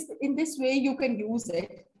mean, in this way you can use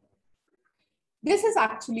it. This is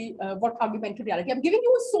actually what augmented reality. I'm giving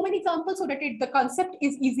you so many examples so that the concept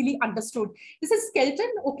is easily understood. This is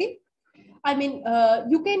skeleton, okay? I mean,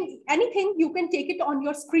 you can, anything, you can take it on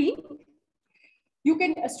your screen. You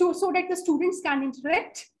can, so that the students can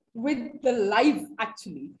interact with the live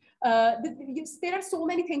actually. There are so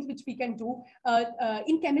many things which we can do.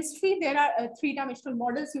 In chemistry, there are three-dimensional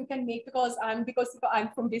models you can make because I'm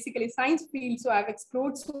from basically science field, so I've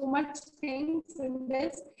explored so much things in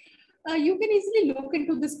this. You can easily look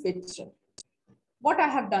into this picture. What I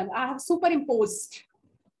have done, I have superimposed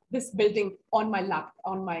this building on my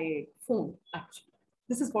on my phone actually.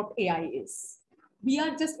 This is what AI is. We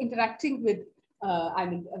are just interacting with, I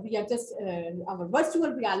mean, we are just our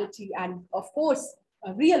virtual reality and of course,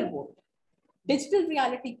 real world. Digital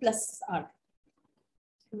reality plus our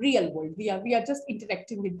real world. We are just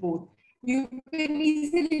interacting with both. You can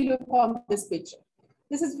easily look on this picture.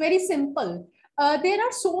 This is very simple. There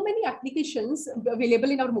are so many applications available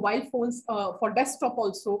in our mobile phones for desktop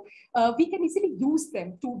also. We can easily use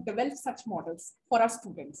them to develop such models for our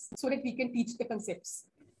students so that we can teach the concepts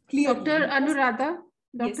clearly. Dr. Anurdha,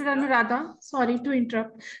 Yes, Anurdha, sorry to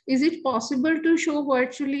interrupt. Is it possible to show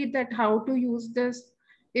virtually that how to use this,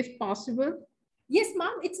 if possible? Yes,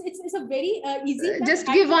 ma'am. It's a very easy. Just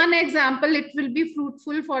give one example. It will be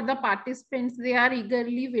fruitful for the participants. They are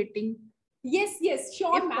eagerly waiting. Yes,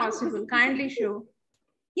 sure, if possible, kindly show.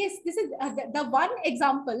 Yes, this is the one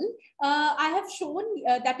example I have shown.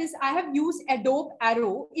 That is, I have used Adobe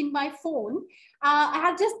Arrow in my phone. I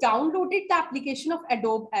have just downloaded the application of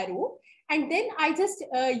Adobe Arrow, and then I just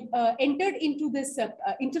entered into this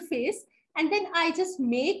interface, and then I just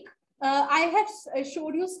make. I have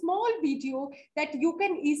showed you a small video that you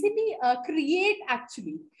can easily create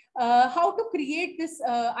actually. How to create this,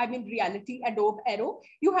 I mean, reality Adobe Arrow.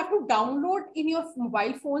 You have to download in your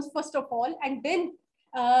mobile phones first of all, and then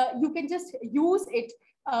you can just use it.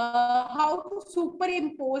 How to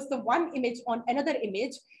superimpose the one image on another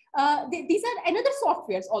image. These are another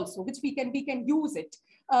softwares also which we can use it.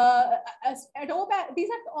 As Adobe, these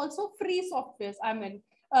are also free softwares. I mean,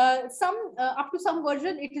 some up to some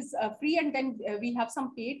version it is free, and then we have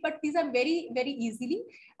some paid, but these are very easily.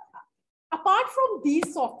 Apart from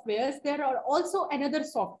these softwares, there are also another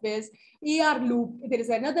softwares, AR Loop. There is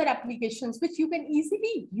another applications which you can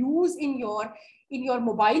easily use in your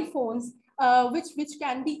mobile phones, which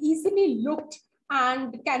can be easily looked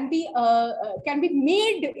and can be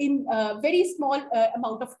made in a very small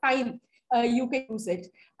amount of time. You can use it.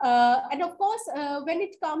 And of course, when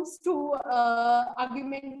it comes to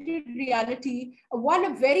augmented reality,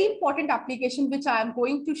 one very important application which I am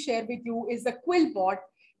going to share with you is the Quillbot.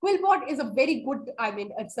 Quillbot is a very good, I mean,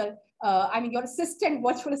 it's a, your assistant,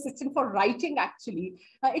 virtual assistant for writing actually.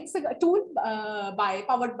 It's a tool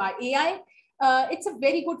powered by AI. It's a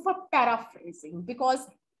very good for paraphrasing because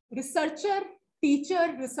researcher,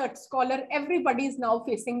 teacher, research scholar, everybody is now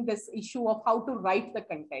facing this issue of how to write the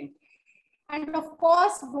content. And of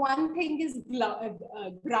course, one thing is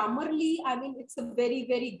Grammarly. I mean, it's a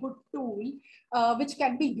very good tool which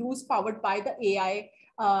can be used powered by the AI.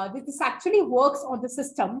 This actually works on the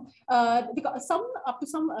system because up to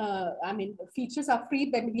some features are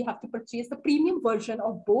free. Then we have to purchase the premium version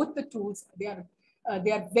of both the tools. They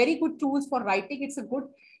are very good tools for writing. It's a good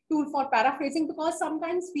tool for paraphrasing because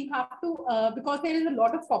sometimes we have to because there is a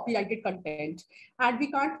lot of copyrighted content and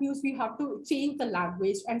we can't use. We have to change the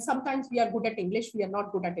language, and sometimes we are good at English, we are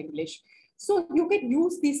not good at English. So you can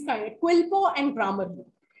use these kind of Quillbot and Grammarly.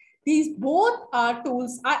 These both are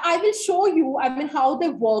tools. I will show you, I mean, how they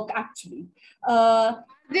work actually.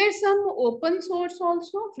 There's some open source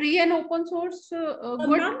also, free and open source.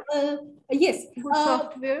 Yes. Good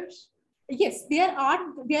softwares. Yes, there are.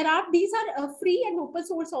 These are free and open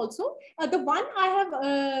source also. The one I have,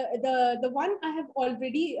 the one I have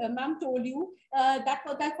already, ma'am told you that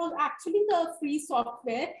was actually the free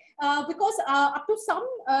software because up to some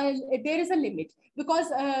there is a limit because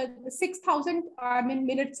 6,000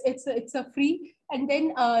 minutes it's a free, and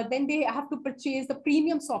then they have to purchase the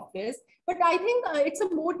premium softwares. But I think it's a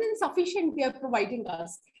more than sufficient they are providing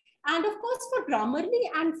us. And of course for Grammarly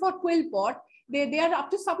and for Quillbot, they are up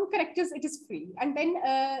to some characters, it is free. And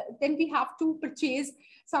then we have to purchase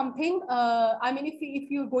something. I mean,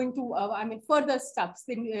 if you're going to, further steps,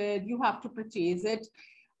 then you have to purchase it.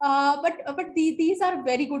 But these are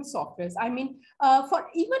very good softwares. I mean,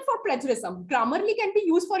 even for plagiarism, Grammarly can be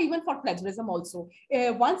used for even for plagiarism also.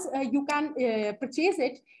 Once you can purchase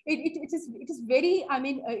it, it is very,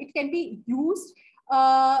 it can be used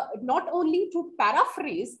not only to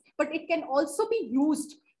paraphrase, but it can also be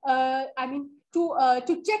used,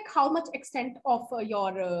 to check how much extent of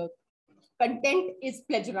your content is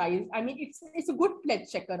plagiarized. I mean, it's a good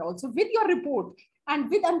pledge checker also with your report and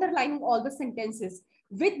with underlining all the sentences,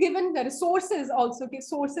 with given the resources also, the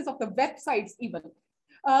sources of the websites even.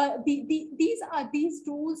 These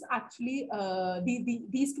tools actually,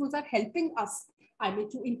 these tools are helping us, I mean,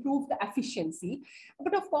 to improve the efficiency.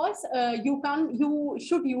 But of course, you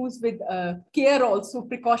should use with care also,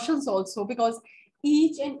 precautions also, because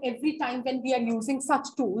each and every time when we are using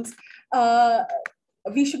such tools,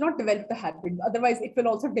 we should not develop the habit. Otherwise, it will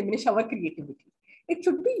also diminish our creativity. It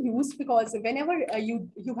should be used because whenever you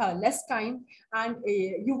have less time and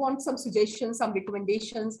you want some suggestions, some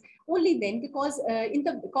recommendations, only then, because in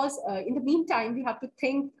the meantime, we have to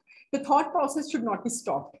think. The thought process should not be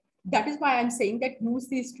stopped. That is why I'm saying that use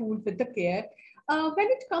these tools with the care. When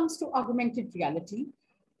it comes to augmented reality,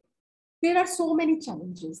 there are so many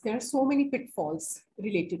challenges. There are so many pitfalls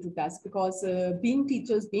related to that, because being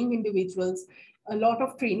teachers, being individuals, a lot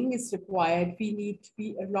of training is required. We need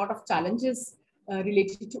a lot of challenges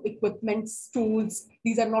related to equipments, tools.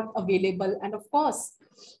 These are not available. And of course,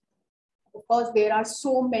 there are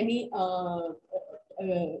so many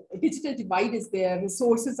digital divide is there.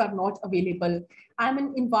 Resources are not available. I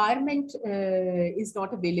mean, environment is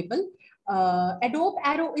not available. Adobe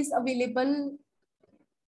Arrow is available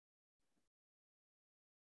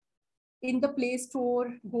in the Play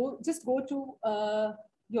Store. Just go to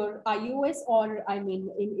your iOS, or I mean,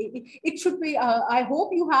 it should be. I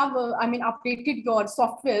hope you have, updated your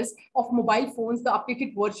softwares of mobile phones, the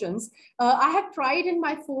updated versions. I have tried in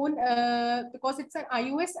my phone because it's an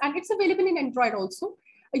iOS and it's available in Android also.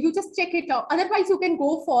 You just check it out. Otherwise, you can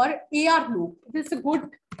go for AR Loop. This is a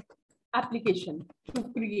good application to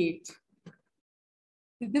create.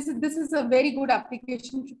 This is a very good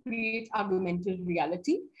application to create augmented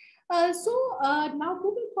reality. Now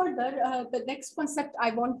moving further, the next concept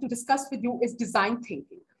I want to discuss with you is design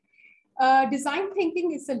thinking. Design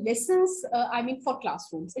thinking is a lessons, for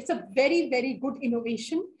classrooms. It's a very, very good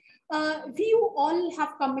innovation. We all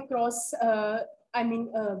have come across,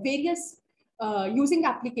 various using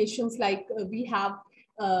applications like we have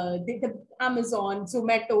the Amazon,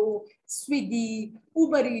 Zomato, Swiggy,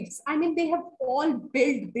 Uber Eats. I mean, they have all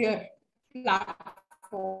built their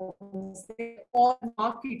platforms, all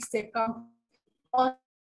markets, they come on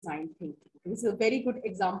design thinking. This is a very good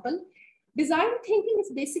example. Design thinking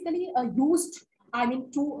is basically used,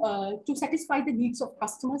 to satisfy the needs of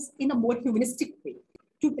customers in a more humanistic way.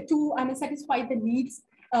 To satisfy the needs,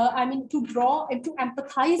 to draw and to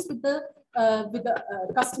empathize with the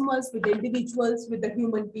customers, with the individuals, with the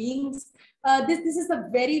human beings. This is a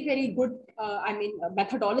very, very good,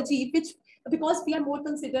 methodology, which, because we are more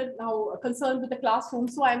concerned with the classroom.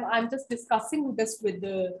 So I'm just discussing this with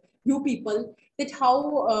you people, that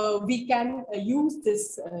how we can use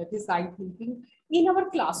this design thinking in our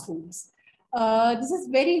classrooms. This is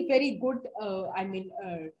very, very good,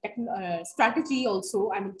 strategy also,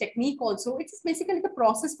 technique also. It's basically the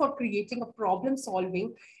process for creating a problem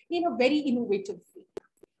solving in a very innovative way.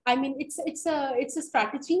 It's a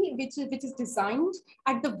strategy which is designed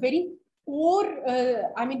at the very core.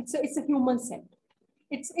 It's a human centered.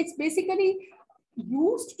 It's basically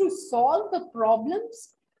used to solve the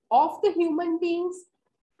problems of the human beings,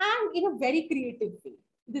 and in a very creative way.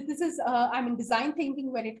 This is, design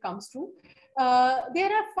thinking when it comes to.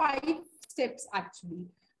 There are 5 steps actually.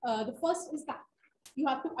 The first is that you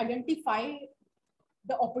have to identify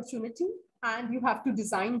the opportunity and you have to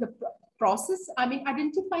design the process.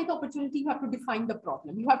 Identify the opportunity, you have to define the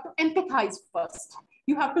problem. You have to empathize first.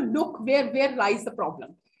 You have to look where lies the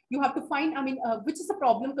problem. You have to find, which is the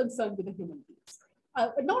problem concerned with the human beings.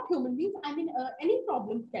 Not human beings, any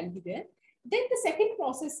problem can be there. Then the second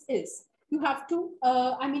process is, you have to,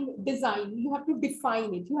 design, you have to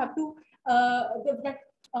define it. You have to,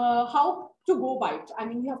 how to go by it.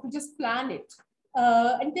 You have to just plan it.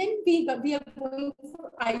 And then we are going for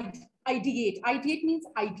ideate. Ideate means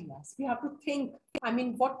ideas. We have to think,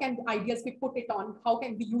 what can the ideas we put it on? How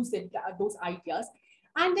can we use it, those ideas?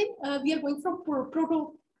 And then we are going from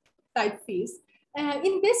prototype phase.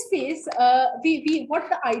 In this phase, what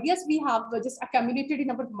the ideas we have just accumulated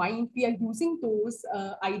in our mind, we are using those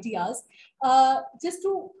ideas just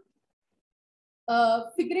to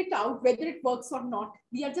figure it out whether it works or not.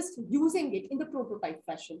 We are just using it in the prototype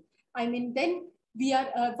fashion. Then we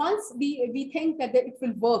are once we think that it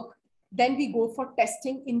will work, then we go for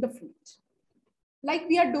testing in the field. Like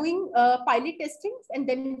we are doing pilot testings, and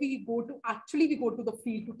then we go to the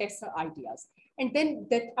field to test our ideas. And then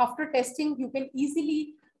that after testing, you can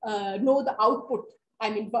easily know the output. I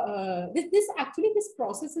mean, this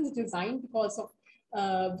process is designed because of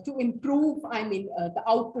to improve, I mean, the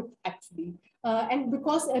output actually. And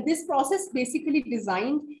because this process basically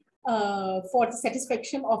designed for the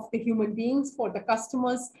satisfaction of the human beings, for the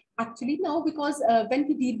customers actually now, because when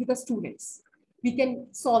we deal with the students, we can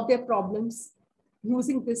solve their problems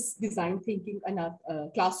using this design thinking in our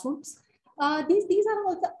classrooms. These are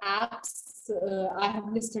all the apps I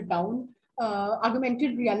have listed down.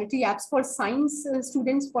 Augmented reality apps for science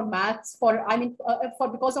students, for maths, for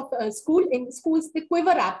because of school in schools, the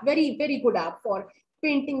Quiver app, very good app for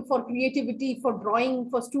painting, for creativity, for drawing,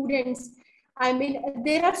 for students. I mean,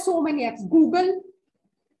 there are so many apps. Google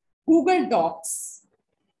Docs.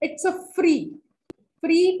 It's a free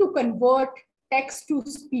to convert text to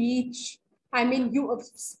speech. I mean, you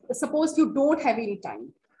suppose you don't have any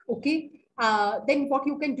time, okay? Then what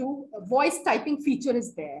you can do, voice typing feature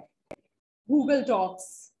is there. Google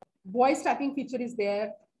Docs, voice typing feature is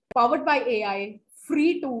there, powered by AI,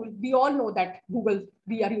 free tool. We all know that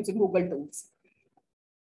we are using Google tools.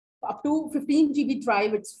 Up to 15 GB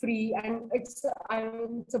drive, it's free, and it's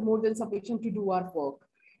more than sufficient to do our work.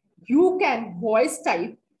 You can voice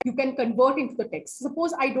type, you can convert into the text.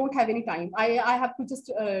 Suppose I don't have any time, I have to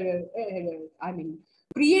just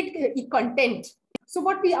create content. So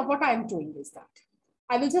what I am doing is that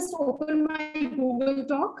I will just open my Google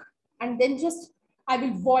Doc, and then I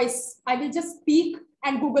will just speak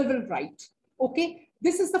and Google will write. Okay,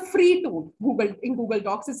 this is the free tool. In Google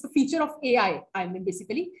Docs is the feature of AI, I mean,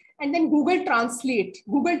 basically. And then Google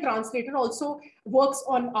Translator also works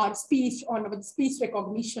on our speech, on our speech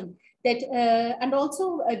recognition. That and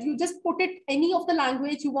also you just put it any of the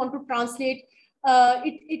language you want to translate.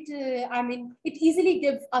 It easily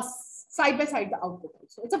gives us side by side the output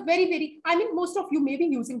also. It's a very, I mean, most of you may be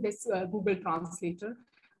using this Google Translator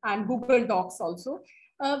and Google Docs also.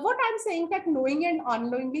 What I'm saying that knowing and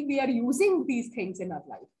unknowingly we are using these things in our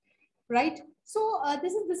life, right? So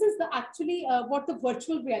this is actually what the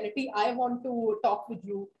virtual reality I want to talk with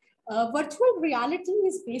you. Virtual reality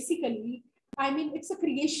is basically, I mean, it's a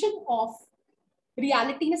creation of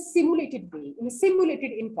reality in a simulated way, in a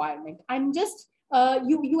simulated environment. I'm just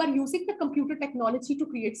you are using the computer technology to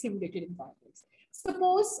create simulated environments.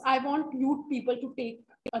 Suppose I want you people to take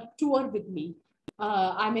a tour with me.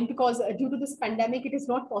 I mean, because due to this pandemic, it is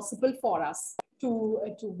not possible for us to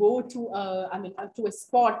go to to a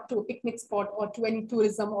spot, to a picnic spot, or to any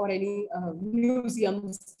tourism or any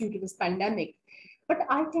museums due to this pandemic. But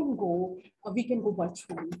I can go. We can go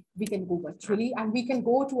virtually. And we can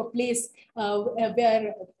go to a place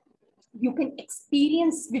where you can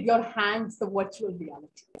experience with your hands the virtual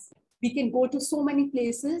realities. We can go to so many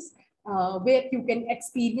places where you can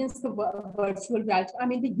experience the virtual reality. I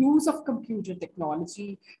mean, the use of computer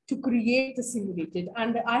technology to create the simulated.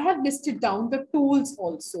 And I have listed down the tools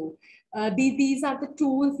also. These are the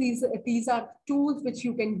tools. These are tools which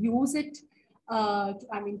you can use it.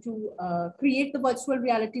 To create the virtual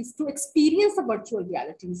realities, to experience the virtual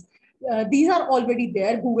realities. These are already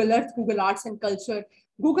there. Google Earth, Google Arts and Culture,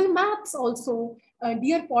 Google Maps also,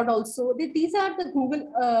 Dearpod also. These are the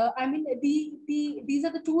Google, these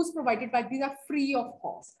are the tools provided by, these are free of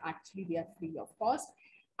cost. Actually, they are free of cost.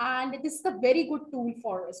 And this is a very good tool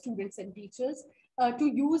for students and teachers to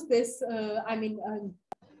use this,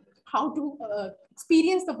 how to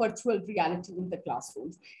experience the virtual reality in the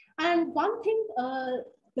classrooms. And one thing,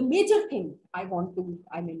 the major thing I want to,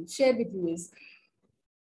 share with you is,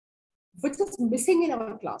 which is missing in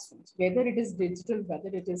our classrooms, whether it is digital, whether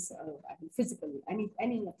it is physical,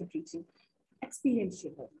 any of the teaching,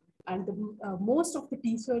 experiential learning. And most of the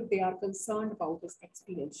teachers, they are concerned about this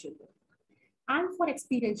experiential learning. And for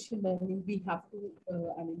experiential learning, we have to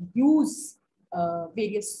use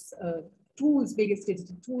various tools, various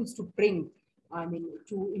digital tools to bring,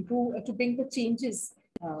 to improve, to bring the changes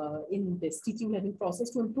in this teaching learning process,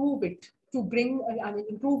 to improve it, to bring,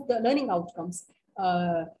 improve the learning outcomes,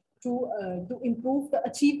 to improve the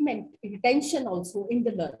achievement, retention also in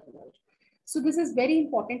the learner. So this is very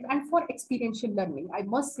important. And for experiential learning, I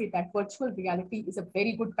must say that virtual reality is a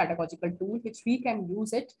very good pedagogical tool, which we can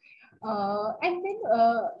use it. And then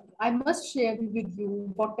I must share with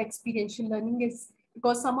you what experiential learning is,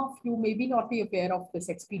 because some of you may not be aware of this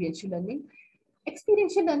experiential learning.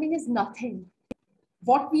 Experiential learning is nothing.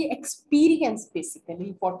 What we experience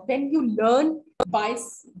basically, when you learn by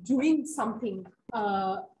doing something,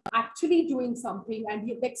 actually doing something,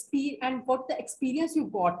 and what the experience you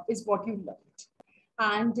got is what you learned.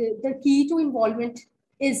 And the key to involvement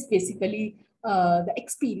is basically the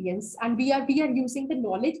experience, and we are using the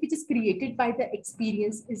knowledge which is created by the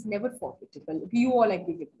experience is never forgettable. You all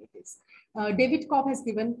agree with me this. David Cobb has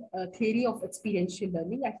given a theory of experiential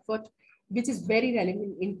learning, which is very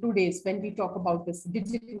relevant in today's when we talk about this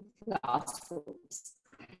digital classrooms.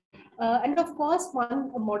 And of course,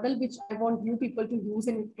 one model which I want you people to use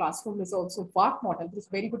in classroom is also VARC model. This is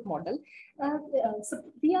very good model. So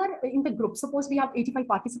we are in the group. Suppose we have 85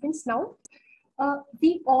 participants now.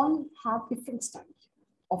 We all have different styles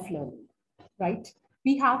of learning, right?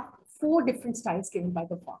 We have 4 different styles given by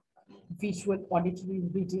the VARC: visual, auditory,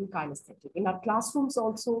 reading, kinesthetic. In our classrooms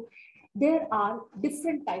also, there are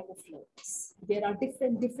different type of learners. There are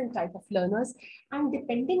different type of learners, and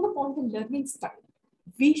depending upon the learning style,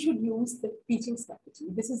 we should use the teaching strategy.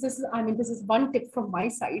 This is one tip from my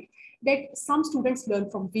side, that some students learn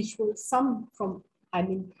from visual, some from,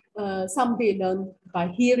 some they learn by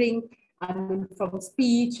hearing, from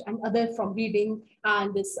speech, and other from reading.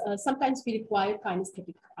 And this sometimes we require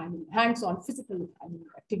kinesthetic, hands-on physical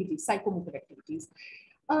activities, psychomotor activities.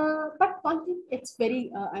 But one thing it's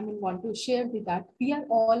very, want to share with that, we are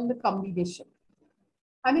all the combination.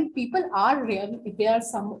 People are rare. There are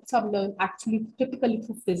some learn actually typically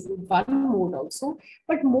through one mode also,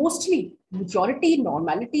 but mostly majority,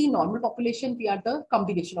 normal population, we are the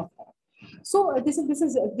combination of all. So this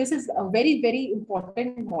is a very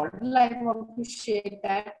important model. I want to share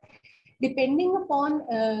that depending upon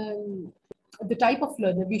the type of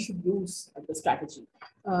learner, we should use the strategy.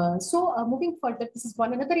 Moving further, this is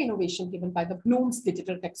another innovation given by the Bloom's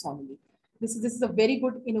digital taxonomy. This is a very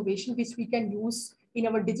good innovation which we can use in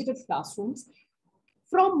our digital classrooms,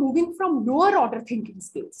 moving from lower order thinking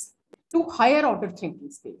skills to higher order thinking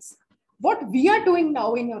skills. What we are doing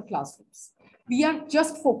now in our classrooms, we are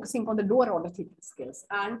just focusing on the lower order thinking skills.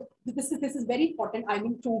 And this is very important,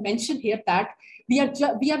 to mention here that we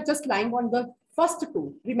are just lying on the first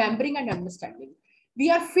 2, remembering and understanding. We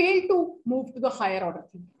are failed to move to the higher order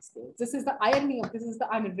thinking skills. This is the irony of, this is the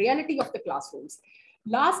reality of the classrooms.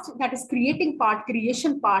 Last, that is creation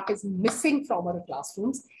part is missing from our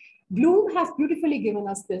classrooms. Bloom has beautifully given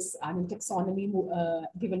us this taxonomy,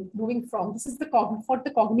 moving from, this is for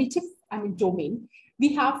the cognitive domain.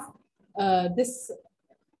 We have this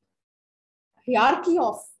hierarchy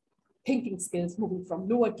of thinking skills moving from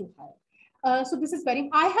lower to higher. So this is very,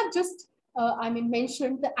 I have just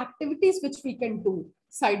mentioned the activities which we can do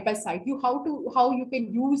side by side. How you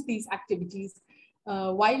can use these activities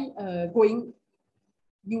while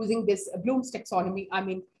using this Bloom's taxonomy.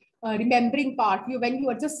 Remembering part, when you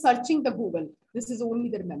are just searching the Google, this is only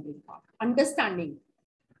the remembering part. Understanding,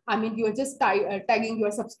 you are just tagging, you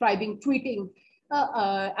are subscribing, tweeting.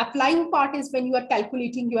 Applying part is when you are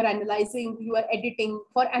calculating, you are analyzing, you are editing.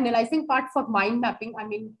 For analyzing part, for mind mapping,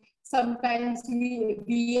 sometimes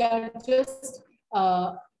we are just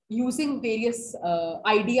using various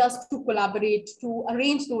ideas to collaborate, to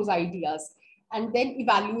arrange those ideas, and then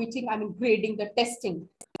evaluating, grading, the testing.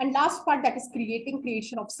 And last part, that is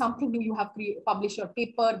creation of something new. You have published your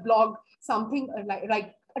paper, blog, something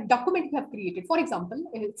like a document you have created. For example,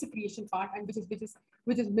 it's a creation part, and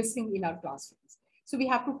which is missing in our classrooms. So we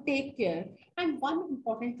have to take care. And one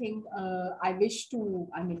important thing I wish to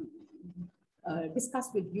discuss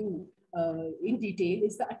with you in detail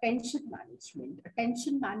is the attention management.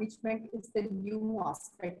 Attention management is the new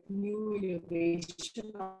aspect, new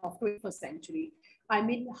innovation of 21st century.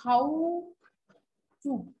 How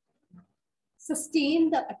to sustain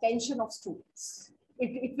the attention of students.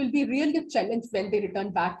 It will be really a challenge when they return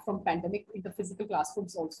back from pandemic in the physical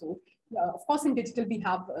classrooms also. Of course, in digital, we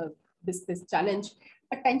have this challenge.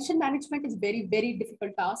 Attention management is very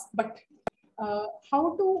difficult task, but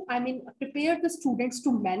how to, prepare the students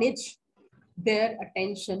to manage their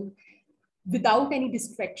attention without any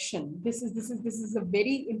distraction. This is a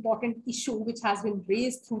very important issue which has been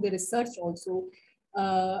raised through the research also.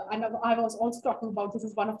 And I was also talking about, this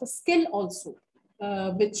is one of the skill also,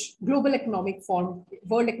 which World Economic Forum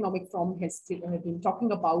has been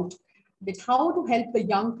talking about, that how to help the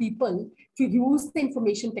young people to use the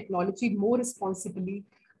information technology more responsibly.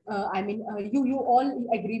 You all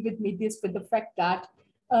agree with me with the fact that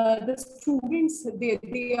the students,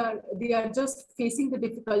 they are just facing the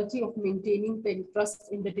difficulty of maintaining the interest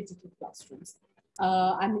in the digital classrooms.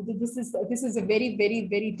 This is a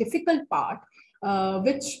very difficult part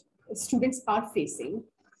which students are facing.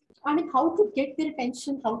 How to get their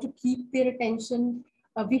attention, how to keep their attention.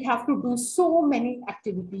 We have to do so many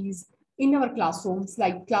activities in our classrooms,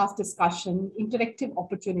 like class discussion, interactive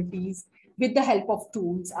opportunities with the help of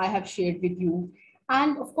tools I have shared with you.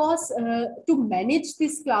 And of course, to manage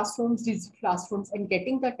these classrooms, and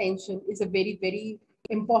getting the attention is a very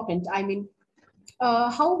important.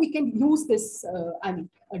 how we can use this,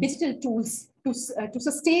 digital tools to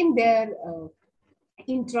sustain their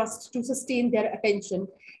interest, to sustain their attention.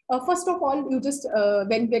 First of all, you just,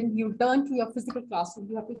 when you turn to your physical classroom,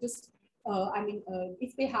 you have to just,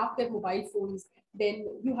 if they have their mobile phones, then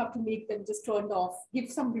you have to make them just turned off,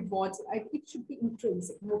 give some rewards. It should be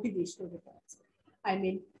intrinsic, motivational rewards.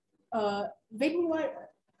 When you are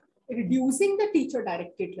reducing the teacher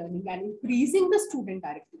directed learning and increasing the student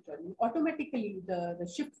directed learning, automatically the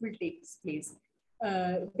shift will take place.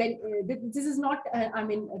 This is not,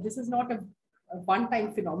 this is not a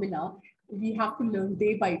one-time phenomena. We have to learn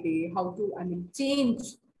day by day how to, change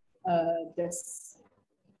this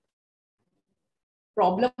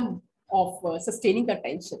problem of sustaining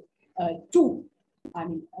attention to,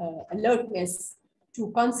 alertness,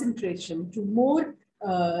 to concentration, to more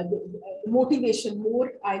motivation,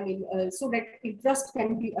 more, so that interest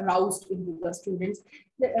can be aroused in the students.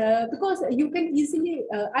 Because you can easily,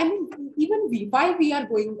 even why we are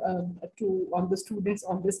going on the students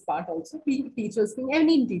on this part also, being teachers, being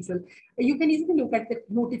any teacher, you can easily look at the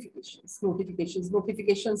notifications,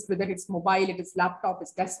 whether it's mobile, it is laptop,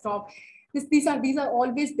 it's desktop. These are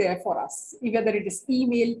always there for us, whether it is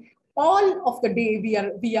email. All of the day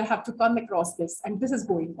we have to come across this, and this is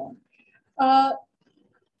going on.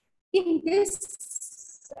 In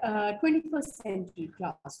this 21st century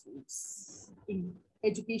classrooms, in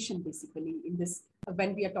education, basically, in this,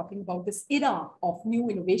 when we are talking about this era of new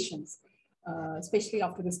innovations, especially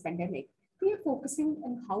after this pandemic, we are focusing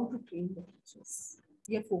on how to train the teachers.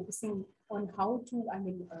 We are focusing on how to,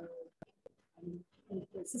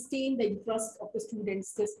 sustain the interest of the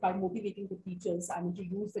students just by motivating the teachers, to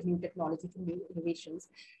use the new technology to new innovations.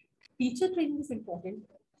 Teacher training is important.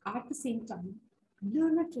 At the same time,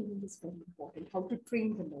 learner training is very important. How to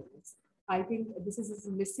train the learners. I think this is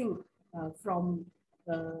missing from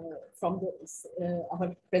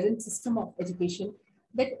our present system of education.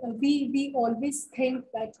 That we always think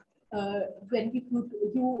that when you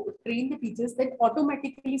train the teachers, then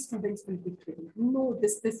automatically students will be trained. No,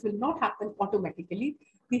 this will not happen automatically.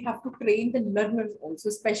 We have to train the learners also,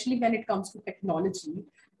 especially when it comes to technology,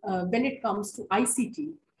 when it comes to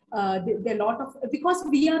ICT. There are a lot of, because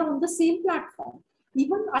we are on the same platform.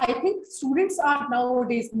 Even I think students are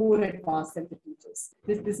nowadays more advanced than the teachers.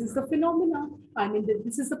 This is the phenomena.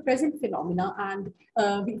 This is the present phenomena, and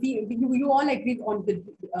you all agree on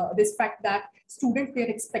this fact that students, they're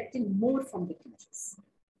expecting more from the teachers.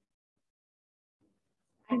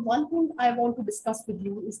 And one thing I want to discuss with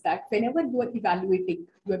you is that whenever you are evaluating,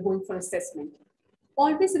 you are going for assessment,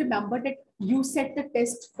 always remember that you set the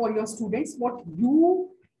test for your students. What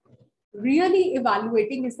you really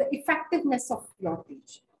evaluating is the effectiveness of your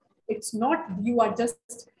teaching. It's not you are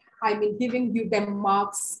just, giving them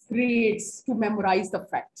marks, grades to memorize the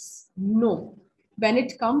facts. No. When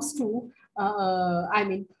it comes to,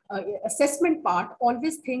 assessment part,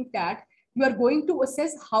 always think that you are going to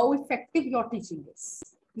assess how effective your teaching is.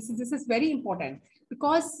 This is very important,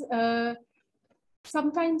 because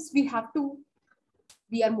sometimes we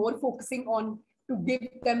are more focusing on to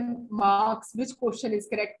give them marks, which question is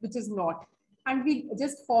correct, which is not. And we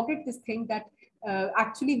just forget this thing that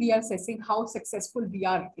actually we are assessing how successful we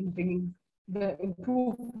are in bringing the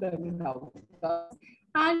improved learning out.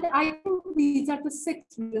 And I think these are the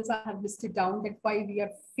 6 reasons I have listed down that why we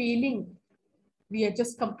are failing. We are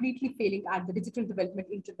just completely failing at the digital development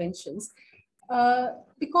interventions.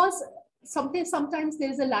 Because sometimes there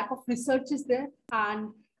is a lack of research is there.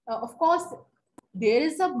 And of course, there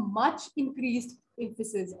is a much increased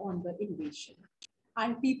emphasis on the innovation,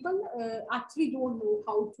 and people actually don't know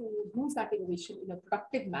how to use that innovation in a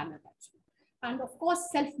productive manner actually. And of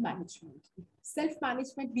course, self-management,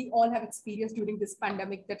 we all have experienced during this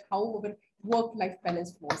pandemic that how our work-life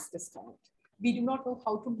balance was disturbed. We do not know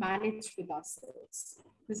how to manage with ourselves.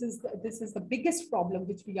 This is the biggest problem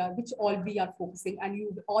which we are focusing, and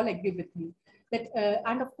you all agree with me that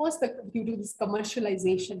and of course due to this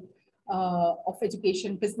commercialization of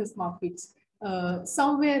education, business markets,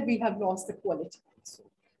 somewhere we have lost the quality also.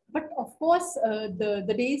 But of course,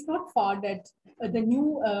 the day is not far that the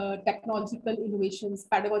new technological innovations,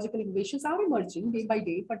 pedagogical innovations are emerging day by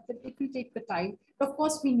day. But if we take the time, of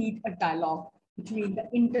course, we need a dialogue between the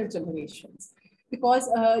intergenerations, because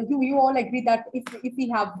you all agree that if we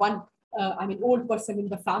have one old person in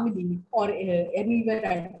the family or anywhere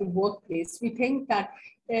at the workplace, we think that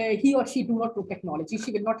he or she do not know technology,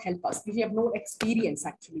 she will not help us, we have no experience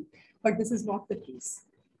actually. But this is not the case.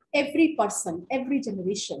 Every person, every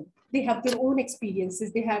generation, they have their own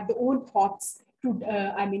experiences, they have their own thoughts to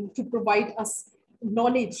to provide us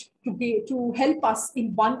knowledge to help us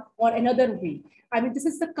in one or another way. I mean, this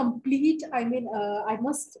is the complete, I mean, I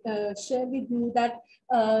must share with you that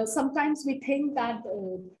sometimes we think that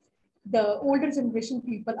the older generation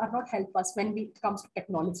people are not help us when it comes to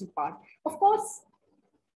technology part. Of course,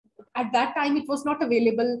 at that time it was not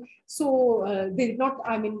available, so they did not,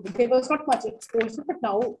 I mean, there was not much exposure, but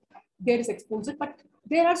now there is exposure. But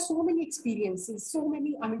there are so many experiences, so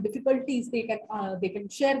many, I mean, difficulties they can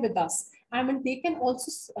share with us. I mean, they can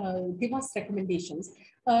also give us recommendations.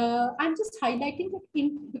 I'm just highlighting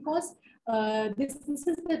that because this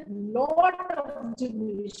is a lot of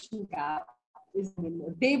generation gap is, I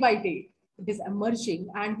mean, day by day it is emerging,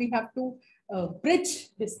 and we have to bridge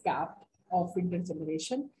this gap of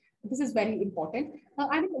intergeneration. This is very important.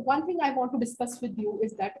 I mean, one thing I want to discuss with you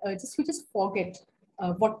is that you just forget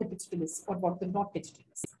what the digital is or what the not digital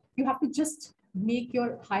is. You have to just make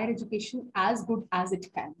your higher education as good as it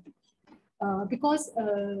can be. Because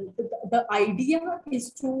the idea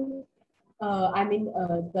is to,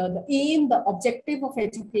 the aim, the objective of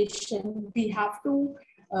education, we have to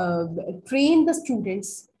train the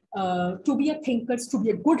students to be a thinkers, to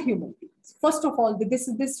be a good human beings. First of all,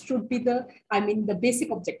 this should be the, I mean, the basic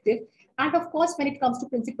objective. And of course, when it comes to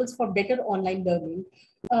principles for better online learning,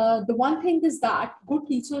 the one thing is that good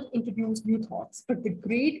teachers introduce new thoughts, but the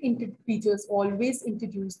great teachers always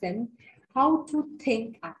introduce them how to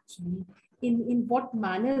think actually, in what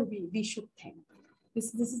manner we should think.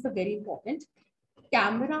 This is the very important.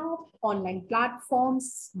 Camera, online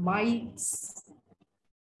platforms, mics,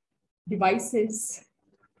 devices,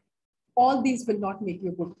 all these will not make you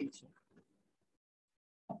a good teacher.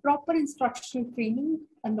 A proper instructional training,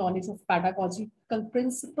 a knowledge of pedagogical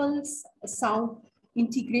principles, a sound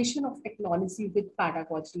integration of technology with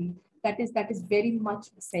pedagogy, that is very much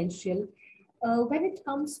essential. When it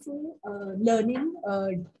comes to learning,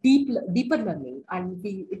 deeper learning, and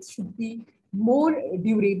it should be more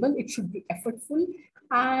durable, it should be effortful.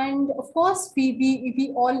 And of course,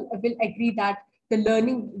 we all will agree that the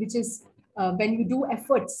learning, which is when you do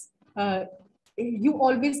efforts, you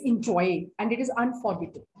always enjoy and it is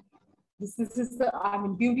unforgettable. This is the, I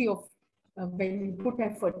mean, beauty of when you put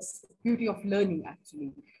efforts, beauty of learning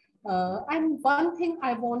actually. And one thing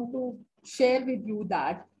I want to share with you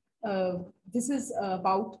that this is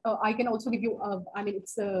about, I can also give you, I mean,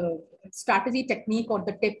 it's a strategy, technique, or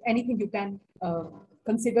the tip, anything you can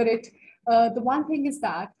consider it. The one thing is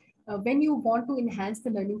that when you want to enhance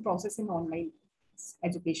the learning process in online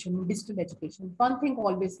education, digital education, one thing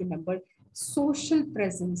always remember, social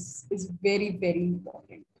presence is very, very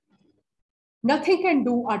important. Nothing can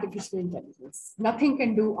do artificial intelligence. Nothing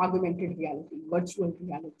can do augmented reality, virtual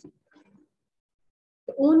reality.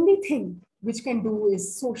 The only thing which can do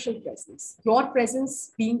is social presence. Your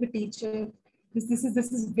presence, being a teacher, this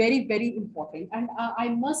is very, very important. And I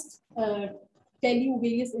must tell you,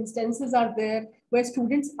 various instances are there where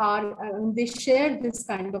students are, they share this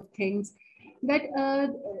kind of things, that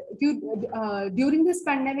during this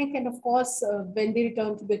pandemic, and of course, when they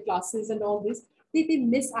return to their classes and all this, they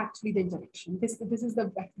miss actually the interaction. This is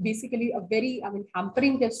basically a very, I mean,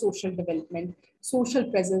 hampering their social development, social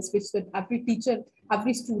presence, which that every teacher,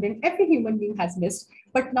 every student, every human being has missed.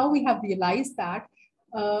 But now we have realized that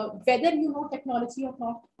whether you know technology or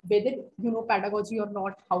not, whether you know pedagogy or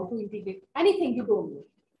not, how to integrate anything, you don't know,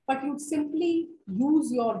 but you simply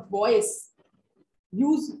use your voice,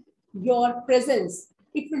 use your presence,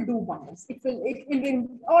 it will do wonders. It will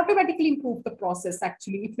automatically improve the process.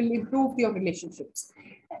 Actually, it will improve your relationships.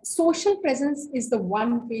 Social presence is the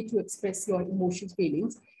one way to express your emotions,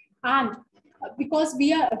 feelings. And because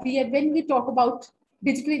we are when we talk about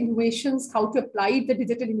digital innovations, how to apply the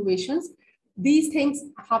digital innovations, these things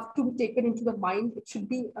have to be taken into the mind. It should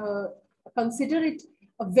be consider it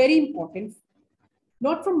very important.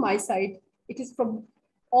 Not from my side, it is from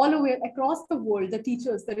all over across the world. The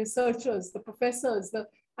teachers, the researchers, the professors,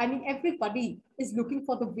 I mean, everybody is looking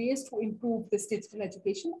for the ways to improve this digital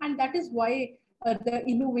education. And that is why the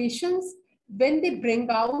innovations, when they bring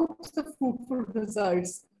out the fruitful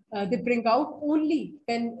results, they bring out only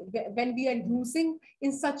when we are using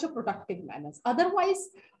in such a productive manner. Otherwise,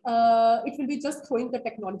 it will be just throwing the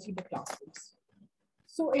technology in the classrooms.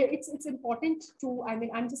 So it's important to, I mean,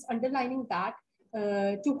 I'm just underlining that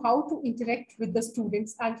to how to interact with the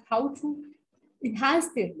students and how to enhance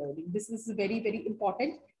their learning. This is very, very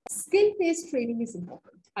important. Skill-based training is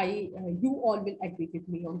important. You all will agree with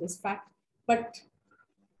me on this fact. But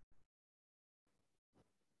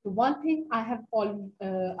the one thing I've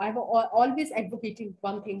always advocated,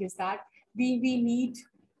 one thing is that we need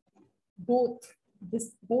both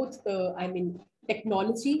the, I mean,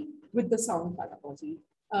 technology with the sound pedagogy.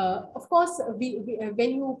 Of course,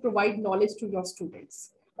 when you provide knowledge to your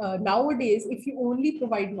students, nowadays, if you only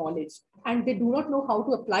provide knowledge and they do not know how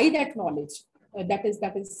to apply that knowledge, that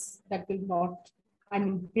will not, I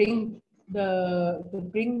mean, bring the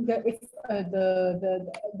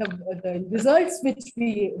results which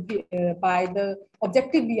we by the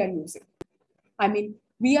objective we are using. I mean,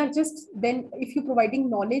 we are just then, if you're providing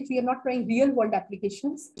knowledge, we are not trying real world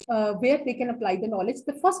applications where they can apply the knowledge.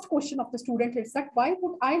 The first question of the student is that, why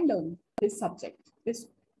would I learn this subject? This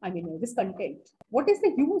content. What is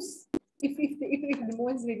the use if it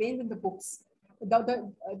remains in the books? This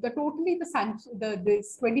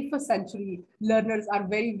 21st century learners are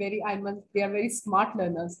very, they are very smart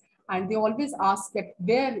learners, and they always ask that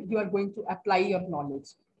where you are going to apply your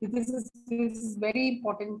knowledge. This is very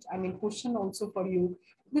important, I mean, question also for you.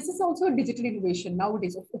 This is also a digital innovation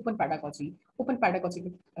nowadays of open pedagogy,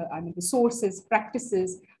 resources,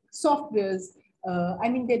 practices, softwares. I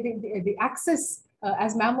mean, the access,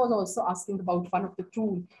 as ma'am was also asking about one of the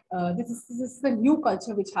tool. This is the new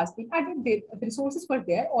culture which has been added. The resources were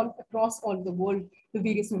there all across all the world. The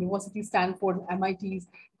various universities, Stanford, MITs,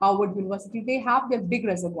 Harvard University, they have their big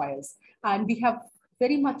reservoirs, and we have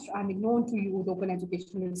very much, I mean, known to you the open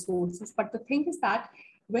educational resources. But the thing is that,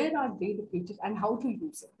 where are they located and how to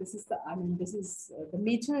use it? This is the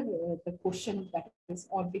major the question that is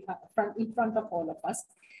in front of all of us.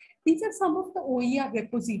 These are some of the OER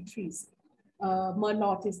repositories.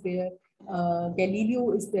 Merlot is there,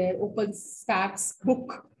 Galileo is there, OpenStax,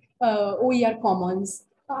 Book, OER Commons.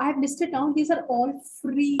 I have listed down, these are all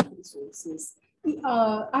free resources.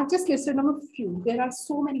 I've just listed down a few. There are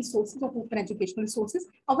so many sources of open educational resources.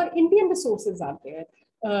 Our Indian resources are there,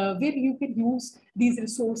 where you can use these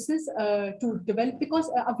resources to develop, because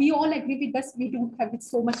we all agree with this, we don't have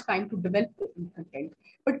so much time to develop the e-content,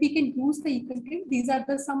 but we can use the e-content. These are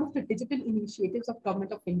some of the digital initiatives of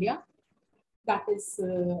Government of India that is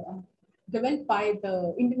developed by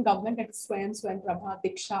the Indian government, that is Swayam Prabha,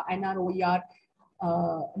 Diksha, NROER,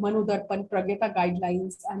 Manodarpan, Pragyata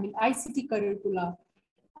guidelines, I mean, ICT curricula.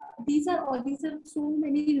 These are so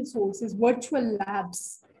many resources, virtual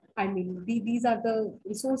labs. I mean, these are the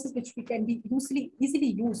resources which we can be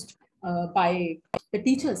easily used by the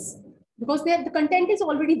teachers, because the content is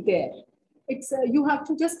already there. It's you have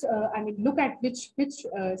to just look at which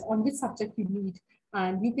on which subject you need,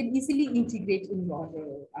 and you can easily integrate in your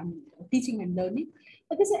teaching and learning.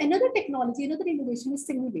 But there's another technology, another innovation is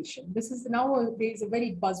simulation. This is nowadays a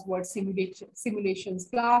very buzzword: simulations,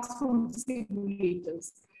 classroom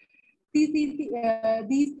simulators. These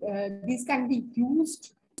can be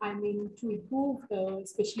used, I mean, to improve,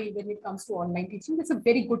 especially when it comes to online teaching. That's a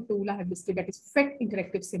very good tool I have listed, that is FET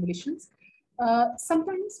interactive simulations.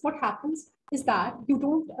 Sometimes what happens is that you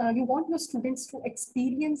want your students to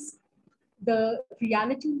experience the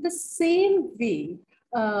reality in the same way.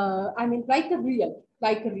 I mean, like a real.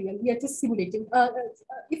 We are just simulating.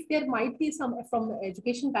 If there might be some from the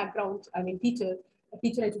education background, I mean, teacher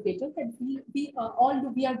educator, that we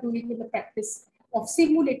are doing in the practice of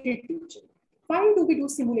simulated teaching. Why do we do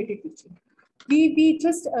simulated teaching? We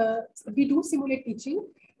do simulate teaching,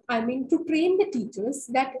 I mean, to train the teachers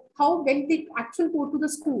that how, when they actually go to the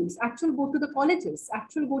schools, actually go to the colleges,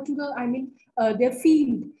 actually go to the their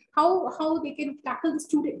field, how they can tackle the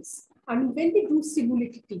students. I mean, when they do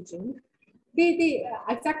simulated teaching, they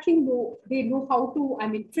exactly know how to, I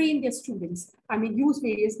mean, train their students. I mean, use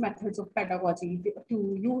various methods of pedagogy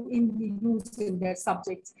to use in their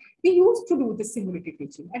subjects. We used to do the simulated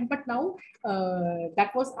teaching, but now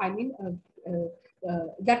that was, I mean,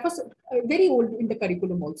 that was very old in the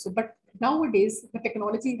curriculum also. But nowadays the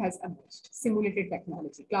technology has emerged, simulated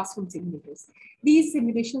technology, classroom simulators. These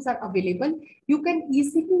simulations are available. You can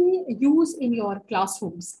easily use in your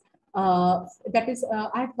classrooms. That is,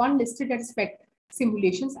 I have one listed, that is FET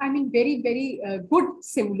simulations. I mean, very good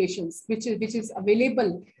simulations, which is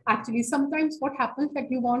available. Actually, sometimes what happens that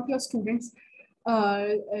you want your students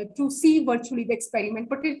to see virtually the experiment,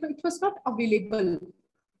 but it was not available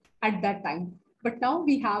at that time. But now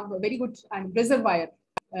we have a very good reservoir,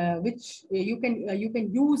 which you can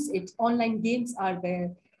use it. Online games are there.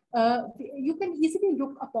 You can easily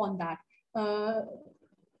look upon that.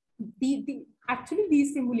 Actually,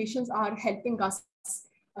 these simulations are helping us,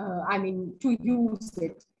 I mean, to use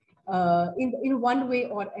it in one way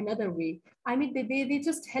or another way. I mean, they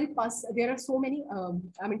just help us. There are so many,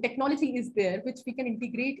 I mean, technology is there which we can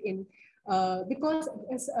integrate in, because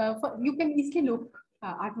you can easily look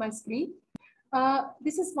at my screen.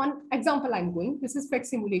 This is one example I'm going. This is FET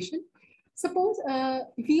simulation. Suppose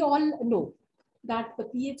we all know that the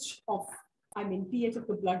pH of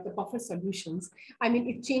the blood, the buffer solutions, I mean,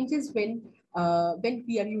 it changes when when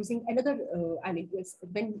we are using another,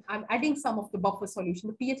 when I'm adding some of the buffer solution,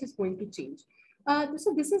 the pH is going to change.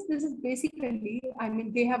 So this is basically,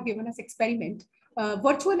 they have given us experiment,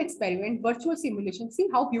 virtual experiment, virtual simulation. See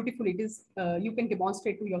how beautiful it is. You can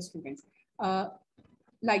demonstrate to your students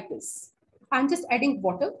like this. I'm just adding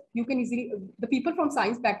water. You can easily, the people from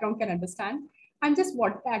science background can understand. I'm just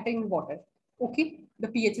adding water. Okay, the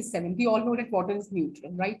pH is 7. We all know that water is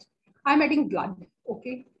neutral, right? I'm adding blood.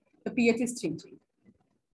 Okay, the pH is changing.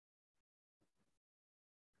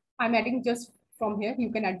 I'm adding just from here.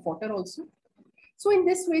 You can add water also. So in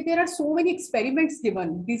this way, there are so many experiments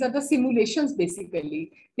given. These are the simulations,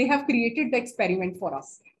 basically. They have created the experiment for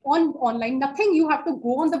us. Online, nothing, you have to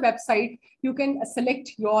go on the website. You can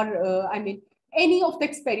select your, any of the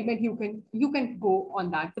experiment, you can go on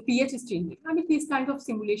that. The pH is changing. These kinds of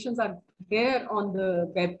simulations are there on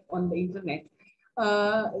the web, on the internet.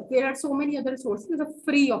 There are so many other sources. These are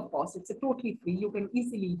free, of course. It's totally free. You can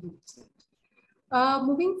easily use it.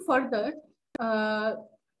 Moving further,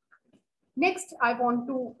 next, I want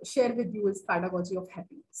to share with you is pedagogy of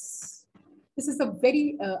happiness. This is a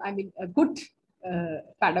very, a good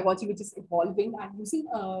pedagogy which is evolving and using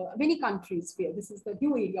many countries where this is the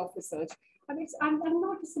new area of research. I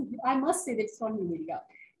must say that it's not new area.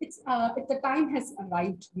 It's if the time has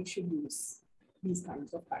arrived, we should use these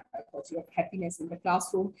kinds of pedagogy of happiness in the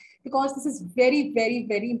classroom, because this is very, very,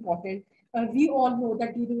 very important. We all know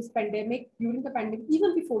that during the pandemic,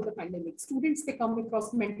 even before the pandemic, students, they come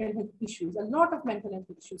across mental health issues. A lot of mental health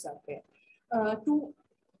issues are there. To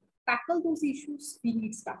tackle those issues, we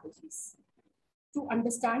need strategies. To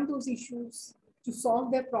understand those issues, to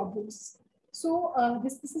solve their problems. So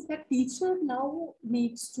this is that teacher now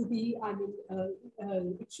needs to be,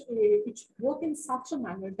 it should work in such a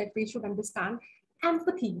manner that they should understand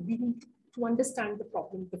empathy. We need to understand the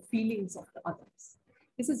problem, the feelings of the others.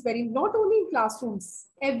 This is very, not only in classrooms,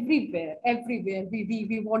 everywhere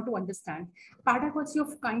we want to understand. Pedagogy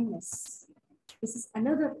of kindness. This is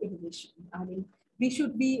another innovation. We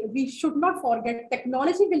should not forget,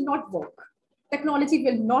 technology will not work. Technology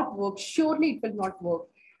will not work. Surely it will not work.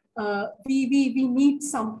 We need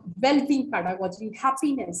some well-being pedagogy,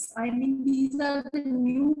 happiness. These are the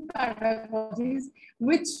new pedagogies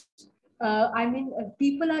which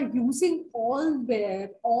people are using all where,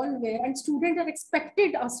 and students are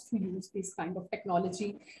expected us to use this kind of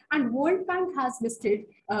technology. And World Bank has listed,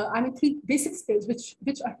 3 basic skills which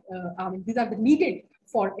these are the needed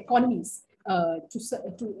for economies to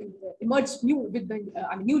emerge with the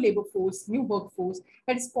new labor force, new workforce,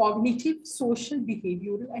 that is cognitive, social,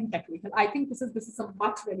 behavioral, and technical. I think this is a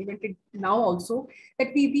much relevant now also,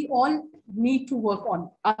 that we all need to work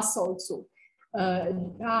on us also.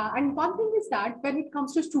 And one thing is that when it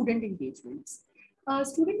comes to student engagements,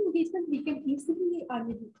 we can easily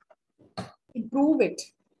improve it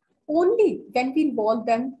only when we involve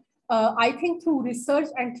them. I think through research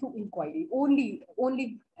and through inquiry, only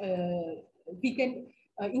we can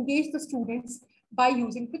engage the students by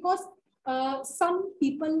using, because some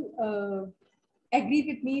people agree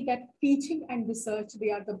with me that teaching and research,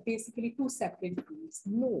 they are basically 2 separate fields.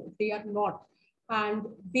 No, they are not. And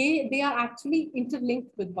they are actually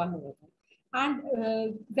interlinked with one another. And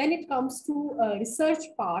when it comes to research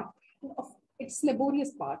part, it's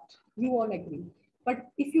laborious part, you all agree.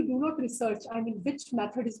 But if you do not research, which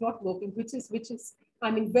method is not working, which is,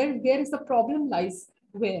 where is the problem lies,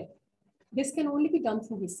 where? This can only be done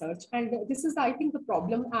through research. And this is, I think, the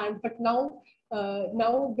problem. But now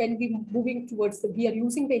when we're moving towards we are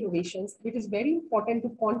using the innovations, it is very important to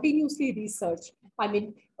continuously research.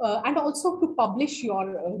 And also to publish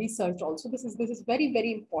your research also. This is very,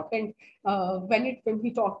 very important when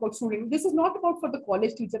we talk about students. This is not about for the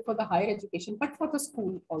college teacher, for the higher education, but for the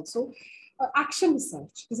school also. Action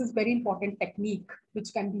research. This is very important technique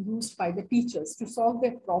which can be used by the teachers to solve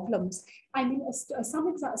their problems.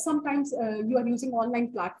 Sometimes you are using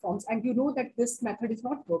online platforms and you know that this method is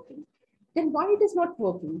not working. Then why it is not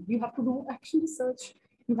working? You have to do action research.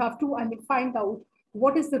 You have to find out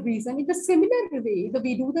what is the reason. In the similar way that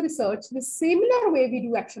we do the research, the similar way we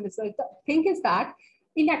do action research. The thing is that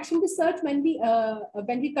in action research, when we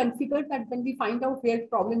configure that, when we find out where the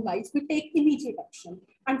problem lies, we take immediate action.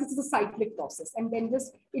 And this is a cyclic process. And then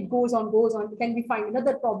it goes on. Then we find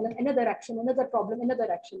another problem, another action, another problem,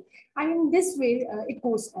 another action. And in this way, it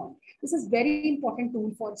goes on. This is very important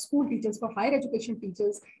tool for school teachers, for higher education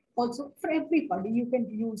teachers, also for everybody. You can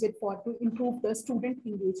use it to improve the student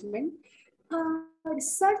engagement.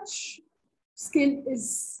 Research skill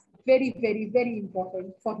is very, very, very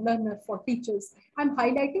important for learners, for teachers. I'm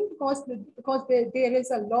highlighting because there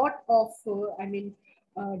is a lot of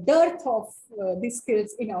dearth of these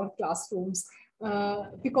skills in our classrooms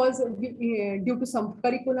because due to some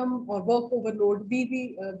curriculum or work overload,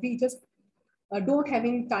 we just don't have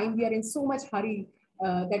any time. We are in so much hurry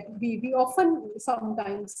that we often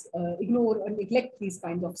sometimes ignore or neglect these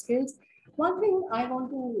kinds of skills. One thing I want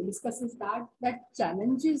to discuss is that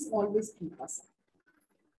challenges always keep us.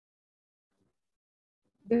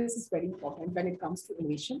 This is very important when it comes to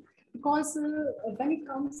innovation, because when it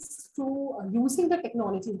comes to using the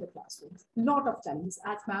technology in the classrooms, a lot of challenges,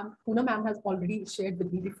 as Poonam ma'am has already shared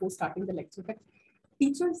with me before starting the lecture, that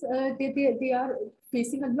teachers, they are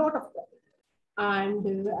facing a lot of problems.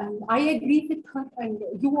 And I agree with her, and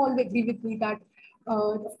you all agree with me that,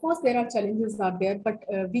 of course, there are challenges are there, but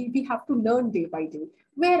we have to learn day by day.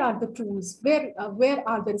 Where are the tools? Where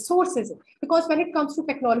are the resources? Because when it comes to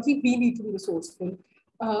technology, we need to be resourceful.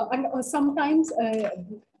 And sometimes,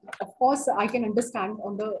 of course, I can understand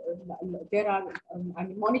on the there are I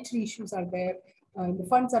mean, monetary issues are there. The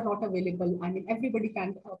funds are not available. I mean, everybody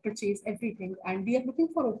can purchase everything, and we are looking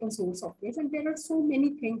for open source software. And there are so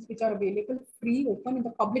many things which are available free, open in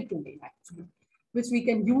the public domain, actually, which we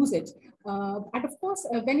can use it. And of course,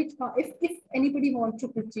 when it if anybody wants to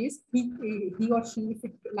purchase, he or she, if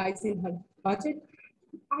it lies in her budget,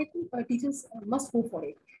 I think teachers must go for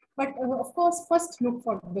it. But of course, first look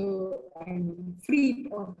for the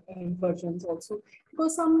free versions also,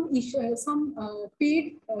 because some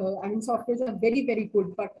paid softwares are very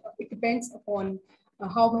good, but it depends upon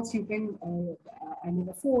how much you can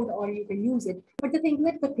afford or you can use it. But the thing is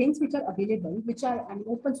that the things which are available, which are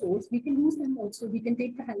open source, we can use them also. We can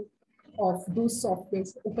take the help of those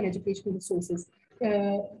softwares, open educational resources.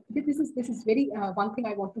 This is very one thing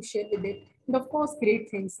I want to share with it. And of course, great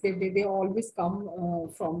things, they always come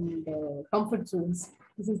from the comfort zones.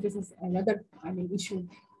 This is another issue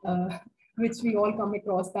which we all come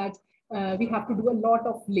across, that we have to do a lot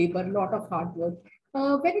of labor, a lot of hard work.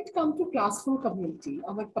 When it comes to classroom community,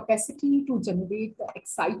 our capacity to generate the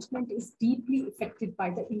excitement is deeply affected by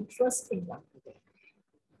the interest in one another.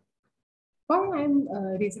 Why I'm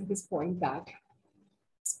raising this point, that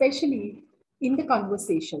especially in the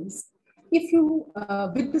conversations, if you,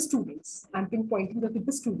 with the students, I'm pinpointing that with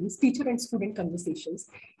the students, teacher and student conversations,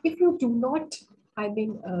 if you do not,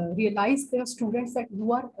 realize their students that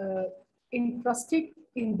you are interested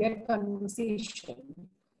in their conversation,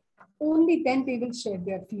 only then they will share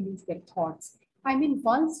their feelings, their thoughts. I mean,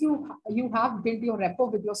 once you have built your rapport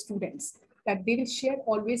with your students, that they will share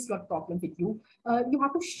always your problem with you. You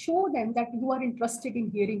have to show them that you are interested in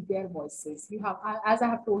hearing their voices. You have, as I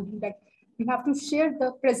have told you, that you have to share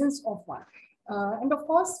the presence of one. And of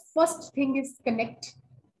course, first thing is connect.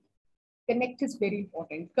 Connect is very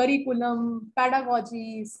important. Curriculum,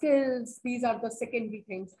 pedagogy, skills, these are the secondary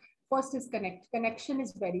things. First is connect. Connection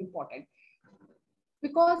is very important.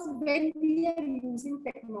 Because when we are using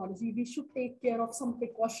technology, we should take care of some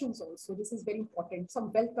precautions also. This is very important.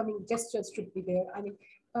 Some welcoming gestures should be there.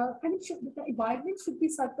 The environment should be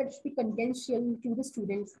such that it should be conventional to the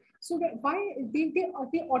students, so that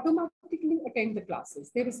they automatically attend the classes.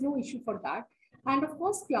 There is no issue for that. And of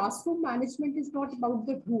course, classroom management is not about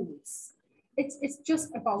the rules. It's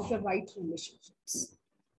just about the right relationships.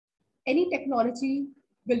 Any technology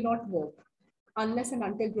will not work unless and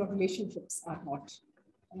until your relationships are not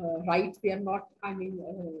right. They are not,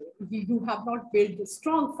 you have not built a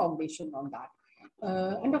strong foundation on that.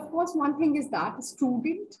 And of course, one thing is that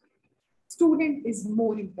student is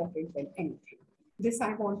more important than anything. This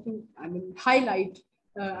I want to, highlight.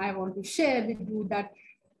 I want to share with you that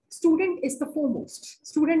student is the foremost.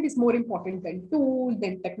 Student is more important than tool,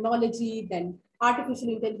 than technology, than artificial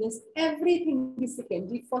intelligence. Everything is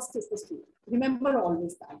secondary. First is the student. Remember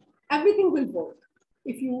always that. Everything will work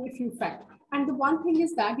if you fact. And the one thing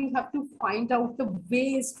is that you have to find out the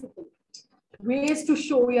ways to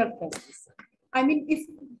show your presence. I mean,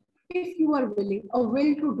 if you are willing, a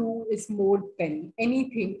will to do is more than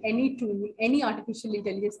anything, any tool, any artificial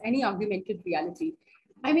intelligence, any augmented reality.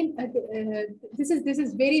 I mean, this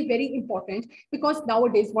is very, very important, because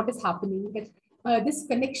nowadays what is happening, that this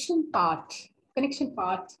connection part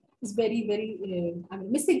is very, very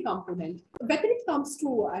missing component. Whether it comes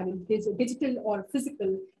to digital or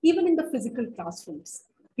physical, even in the physical classrooms,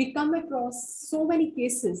 we come across so many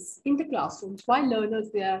cases in the classrooms while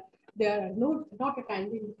learners they are not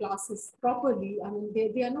attending classes properly. I mean,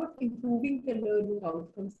 they are not improving their learning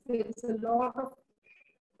outcomes. There is a lot of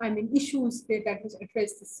issues that is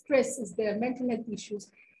addressed. The stress is there, mental health issues.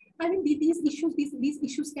 I mean, these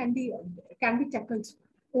issues can be tackled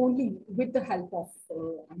only with the help of,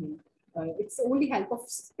 it's only help of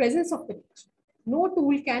presence of the teacher. No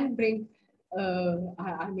tool can bring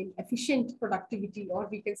efficient productivity, or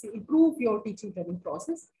we can say improve your teaching learning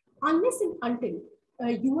process, unless and until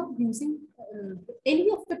you are using any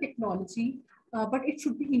of the technology, but it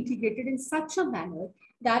should be integrated in such a manner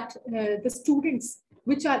that the students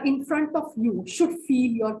which are in front of you should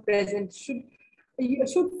feel your presence, you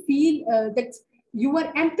should feel that you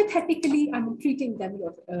are empathetically treating them,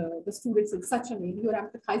 the students, in such a way. You are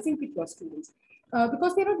empathizing with your students,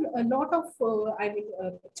 because there are a lot of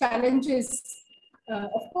challenges.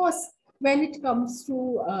 Of course, when it comes to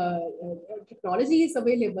technology is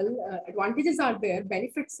available, advantages are there,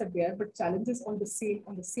 benefits are there, but challenges on the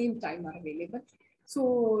same time are available.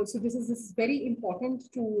 So this is very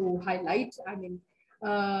important to highlight.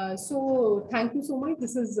 So thank you so much.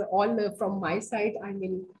 This is all from my side.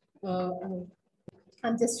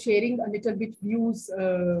 I'm just sharing a little bit views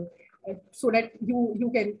so that you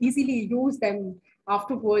can easily use them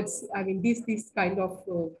afterwards. These kind of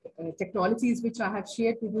technologies which I have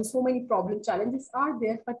shared with you, so many challenges are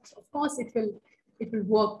there, but of course it will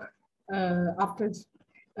work after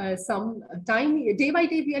some time. Day by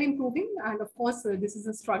day we are improving, and of course this is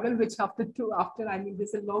a struggle which this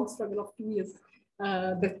is a long struggle of 2 years.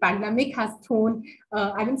 The pandemic has thrown,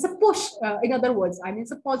 it's a push, in other words,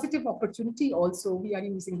 it's a positive opportunity also. We are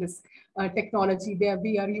using this technology there.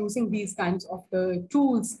 We are using these kinds of the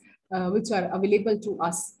tools which are available to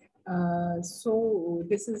us. So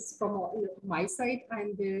this is from my side.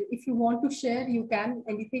 And if you want to share, you can,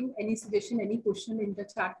 anything, any suggestion, any question in the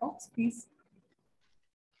chat box, please.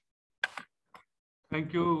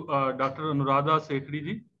 Thank you, Dr. Anurdha Sekhri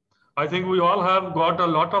ji. I think we all have got a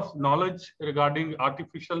lot of knowledge regarding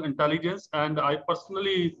artificial intelligence, and I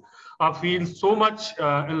personally feel so much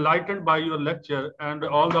enlightened by your lecture, and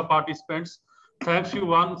all the participants. Thanks you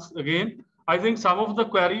once again. I think some of the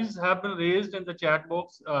queries have been raised in the chat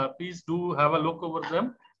box. Please do have a look over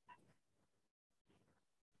them.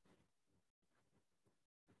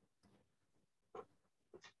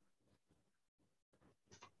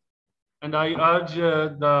 And I urge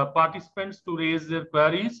the participants to raise their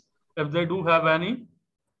queries if they do have any.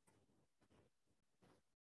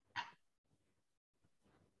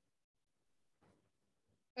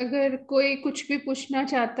 अगर कोई कुछ भी पूछना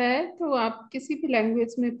चाहता है तो आप किसी भी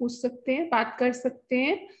लैंग्वेज में पूछ सकते हैं, बात कर सकते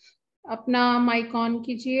हैं, अपना माइक ऑन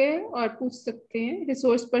कीजिए और पूछ सकते हैं.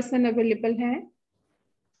 रिसोर्स पर्सन अवेलेबल हैं.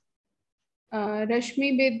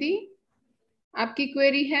 रश्मि बेदी, आपकी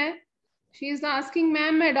क्वेरी है. She is asking,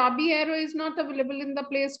 ma'am, Adobe Aero is not available in the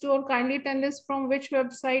Play Store. Kindly tell us from which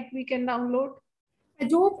website we can download.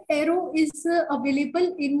 Adobe Aero is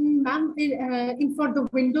available in for the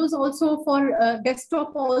Windows also, for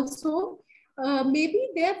desktop also. Maybe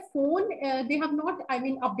their phone, they have not,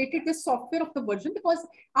 updated the software of the version, because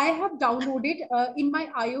I have downloaded in my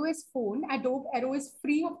iOS phone. Adobe Aero is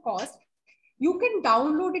free of cost. You can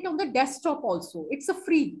download it on the desktop also. It's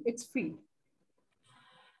free.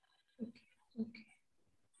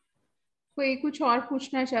 कोई कुछ और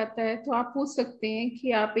पूछना चाहता है तो आप पूछ सकते हैं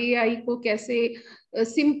कि आप एआई को कैसे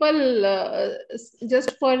सिंपल, जस्ट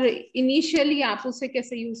फॉर इनिशियली आप उसे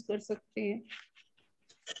कैसे यूज कर सकते हैं.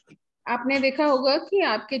 आपने देखा होगा कि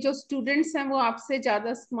आपके जो स्टूडेंट्स हैं वो आपसे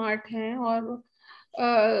ज्यादा स्मार्ट हैं और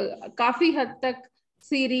काफी हद तक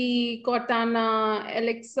सीरी, कॉर्टाना,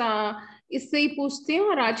 एलेक्सा इससे ही पूछते हैं.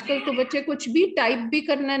 और आजकल तो बच्चे कुछ भी टाइप भी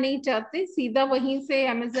करना नहीं चाहते, सीधा वहीं से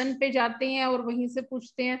अमेज़न पे जाते हैं और वहीं से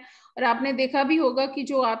पूछते हैं. और आपने देखा भी होगा कि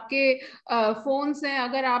जो आपके फोन्स हैं,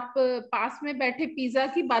 अगर आप पास में बैठे पिज्जा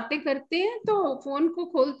की बातें करते हैं तो फोन को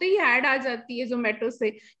खोलते ही ऐड आ जाती है जोमेटो से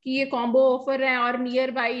कि ये कॉम्बो ऑफर है और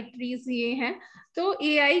नियर बाई ट्रीज ये हैं. तो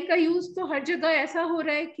एआई का यूज तो हर जगह ऐसा हो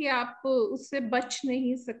रहा है कि आप उससे बच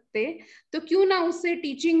नहीं सकते. तो क्यों ना उससे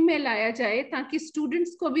टीचिंग में लाया जाए ताकि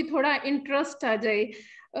स्टूडेंट्स को भी थोड़ा इंटरेस्ट आ जाए.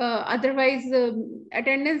 अदरवाइज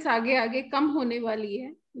अटेंडेंस आगे आगे कम होने वाली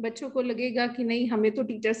है. बच्चों को लगेगा कि नहीं, हमें तो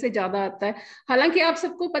टीचर से ज्यादा आता है. हालांकि आप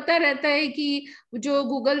सबको पता रहता है कि जो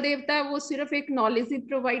गूगल देवता है वो सिर्फ एक नॉलेज ही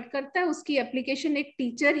प्रोवाइड करता है, उसकी एप्लीकेशन एक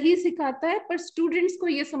टीचर ही सिखाता है, पर स्टूडेंट्स को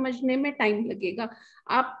ये समझने में टाइम लगेगा.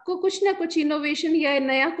 आपको कुछ ना कुछ इनोवेशन या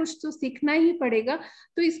नया कुछ तो सीखना ही पड़ेगा.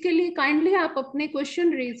 तो इसके लिए काइंडली आप अपने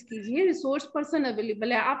क्वेश्चन रेज कीजिए. रिसोर्स पर्सन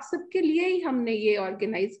अवेलेबल है आप सबके लिए ही हमने ये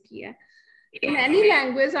ऑर्गेनाइज किया है. In any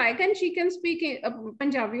language, she can speak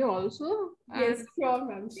Punjabi also. Yes, sure,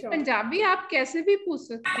 ma'am. Sure. Punjabi आप कैसे भी पूछ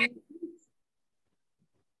सकते हैं.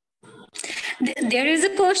 There is a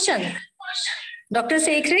question. Dr.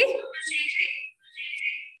 Sekhri?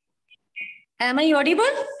 Am I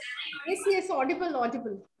audible? Yes, audible.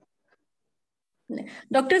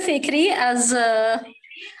 Dr. Sekhri, as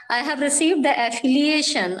I have received the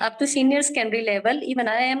affiliation up to senior secondary level, even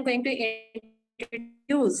I am going to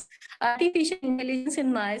introduce artificial intelligence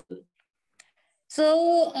in my school.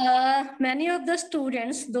 So many of the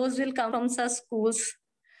students, those will come from such schools,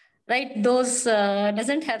 right? Those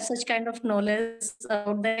doesn't have such kind of knowledge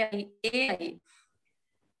about the AI.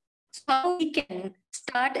 So how we can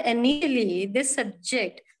start initially this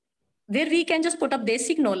subject where we can just put up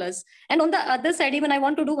basic knowledge. And on the other side, even I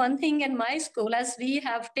want to do one thing in my school, as we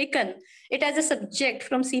have taken it as a subject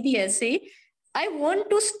from CBSE, I want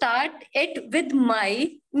to start it with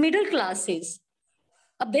my middle classes,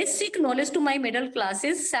 a basic knowledge to my middle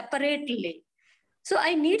classes separately. So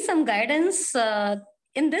I need some guidance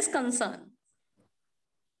in this concern.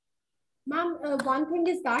 Ma'am, one thing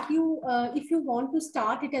is that if you want to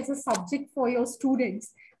start it as a subject for your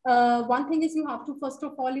students, one thing is you have to, first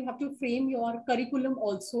of all, you have to frame your curriculum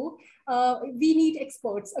also. We need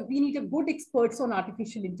experts. We need a good experts on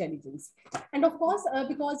artificial intelligence. And of course,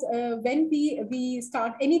 because when we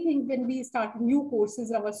start anything, when we start new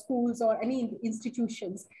courses in our schools or any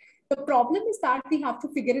institutions, the problem is that we have to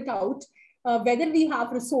figure it out, whether we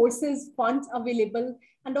have resources, funds available.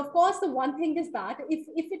 And of course, the one thing is that if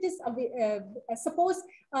it is, suppose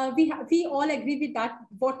we all agree with that,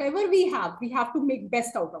 whatever we have to make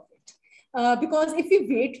best out of it. Because if we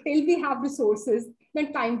wait till we have resources,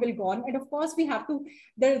 then time will go on. And of course, we have to,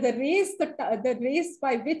 the race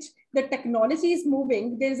by which the technology is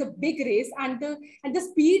moving, there is a big race, and the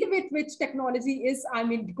speed with which technology is,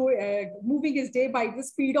 moving is day by the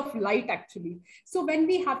speed of light, actually. So when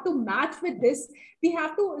we have to match with this, we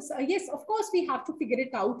have to, yes, of course, we have to figure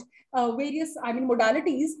it out, various,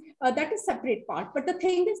 modalities, that is separate part. But the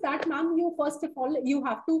thing is that, ma'am, you first of all, you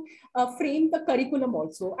have to frame the curriculum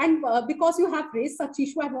also. And because you have raised such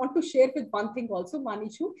issue, I want to share with one thing also, one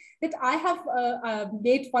issue, that I have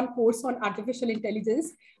made one course on artificial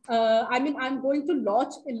intelligence. I'm going to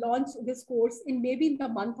launch this course in maybe in the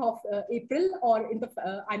month of April, or in the,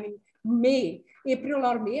 April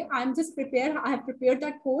or May. I'm just prepared. I have prepared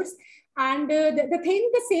that course. And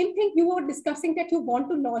the same thing you were discussing, that you want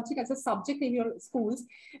to launch it as a subject in your schools.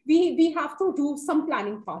 We have to do some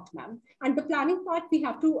planning part, ma'am. And the planning part, we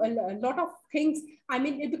have to, a lot of things,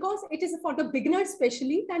 because it is for the beginners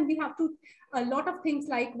especially, then we have to, a lot of things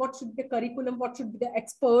like what should be the curriculum, what should be the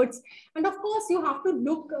experts. And of course, you have to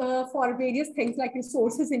look for various things like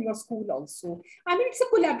resources in your school also. It's a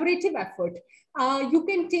collaborative effort. You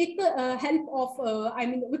can take the help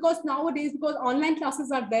of, because nowadays, because online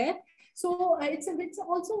classes are there, so it's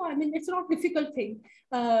also, it's not a difficult thing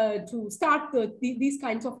to start these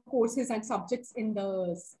kinds of courses and subjects in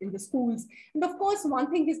the schools. And of course,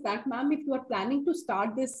 one thing is that, ma'am, if you are planning to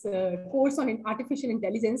start this course on artificial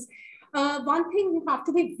intelligence, one thing you have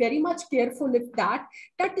to be very much careful with that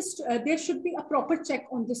is there should be a proper check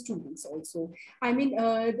on the students also.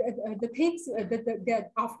 The things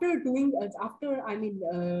that after doing,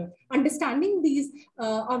 understanding these,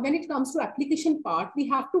 or when it comes to application part, we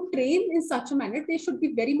have to train in such a manner, they should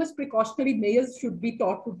be very much precautionary measures should be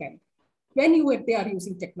taught to them when they are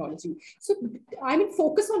using technology. So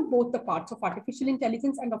focus on both the parts of artificial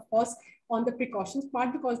intelligence and of course on the precautions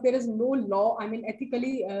part, because there is no law.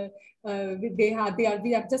 Ethically, we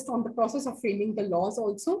are just on the process of framing the laws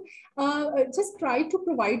also. Just try to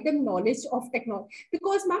provide them knowledge of technology,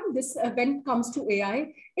 because, ma'am, this when it comes to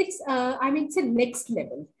AI, it's it's a next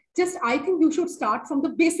level. Just, I think you should start from the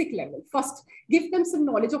basic level. First, give them some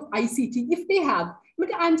knowledge of ICT if they have. But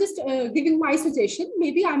I'm just giving my suggestion.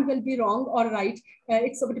 Maybe I will be wrong or right.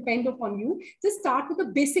 It's depend upon you. Just start with the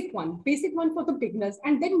basic one for the beginners,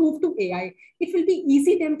 and then move to AI. It will be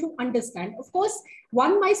easy them to understand. Of course,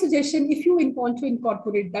 my suggestion, if you want to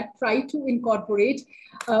incorporate that, try to incorporate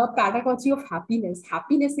pedagogy of happiness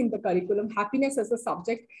in the curriculum, happiness as a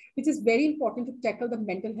subject, which is very important to tackle the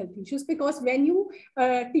mental health issues. Because when you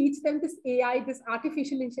teach them this AI, this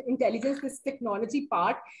artificial intelligence, this technology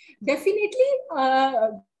part, definitely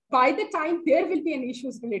by the time there will be an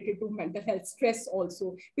issues related to mental health, stress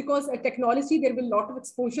also, because technology, there will a lot of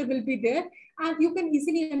exposure will be there, and you can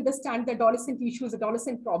easily understand the adolescent issues,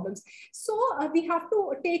 adolescent problems. So we have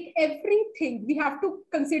to take everything. We have to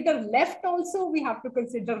consider left also. We have to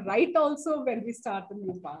consider right also when we start the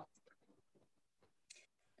new path.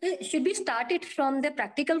 Should we start it from the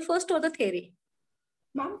practical first or the theory?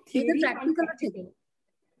 Ma'am, theory and practical.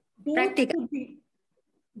 Both could be.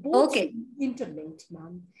 Both interlinked,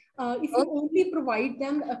 ma'am. If you only provide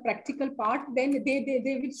them a practical part, then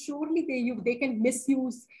they will surely they can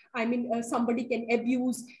misuse. Somebody can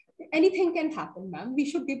abuse. Anything can happen, ma'am. We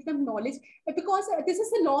should give them knowledge, because this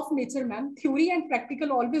is the law of nature, ma'am. Theory and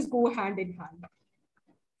practical always go hand in hand.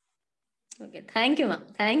 Okay, thank you, ma'am.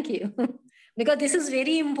 Thank you. Because this is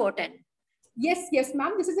very important. Yes,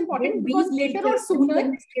 ma'am. This is important because later or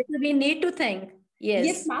sooner, we need to think.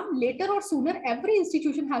 Yes, ma'am. Later or sooner, every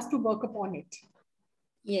institution has to work upon it.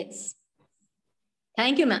 Yes.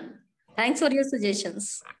 Thank you, ma'am. Thanks for your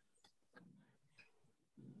suggestions.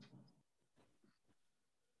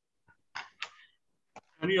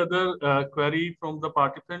 Any other query from the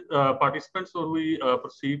participants, or we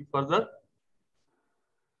proceed further?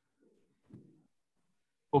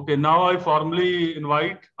 Okay, now I formally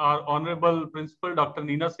invite our Honorable Principal, Dr.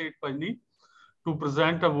 Neena Seth Pajni, to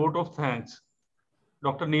present a vote of thanks.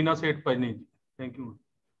 Dr. Neena Seth Pajni. Thank you.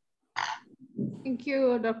 Thank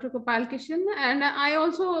you, Dr. Gopal Kishan. And I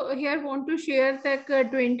also here want to share that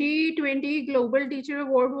 2020 Global Teacher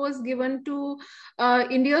Award was given to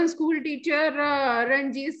Indian school teacher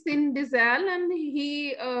Ranjit Singh Dizal, and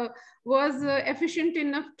he was efficient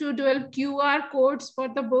enough to develop QR codes for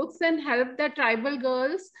the books and help the tribal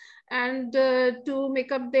girls and to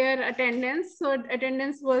make up their attendance. So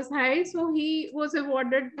attendance was high. So he was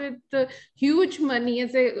awarded with huge money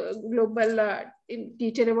as a global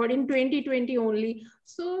teacher award in 2020 only.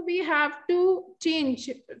 So we have to change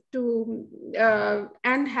to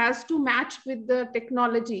and has to match with the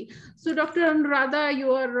technology. So Dr. Anurdha,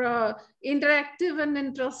 your interactive and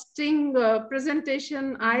interesting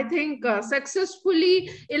presentation, I think successfully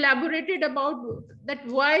elaborated about that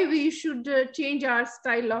why we should change our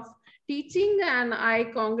style of teaching, and I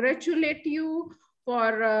congratulate you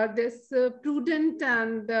for this prudent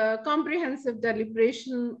and comprehensive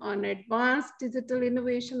deliberation on advanced digital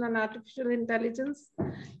innovation and artificial intelligence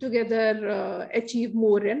together achieve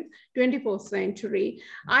more in 21st century.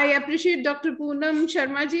 I appreciate Dr. Poonam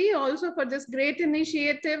Sharma ji also for this great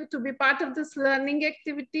initiative to be part of this learning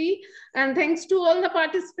activity, and thanks to all the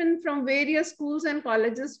participants from various schools and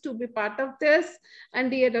colleges to be part of this.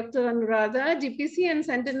 And dear Dr. Anurdha, GPC and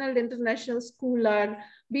Sentinel International School are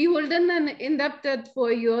beholden and indebted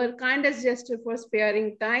for your kindest gesture for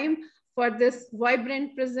sparing time for this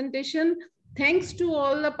vibrant presentation. Thanks to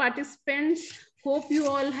all the participants. Hope you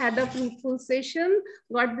all had a fruitful session.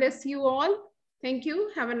 God bless you all. Thank you.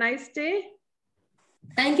 Have a nice day.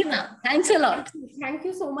 Thank you, ma'am. Thanks a lot. Thank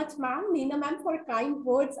you so much, ma'am. Neena ma'am for kind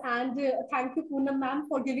words, and thank you, Poonam ma'am,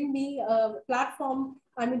 for giving me a platform,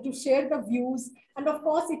 to share the views. And of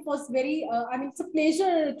course, it was very, it's a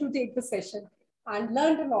pleasure to take the session. And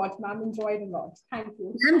learned a lot, ma'am, enjoyed a lot. Thank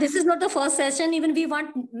you. Ma'am, this is not the first session. Even we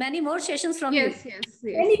want many more sessions from you. Yes.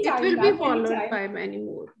 Anytime, it will be followed by many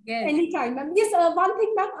more. Yes. Anytime, ma'am. Yes, one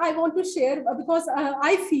thing, ma'am, I want to share because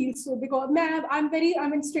I feel so, because ma'am, I'm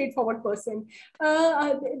a straightforward person.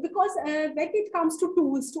 Because when it comes to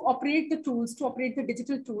tools, to operate the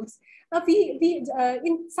digital tools,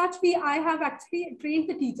 in such way, I have actually trained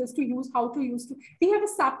the teachers to use how to use. We have a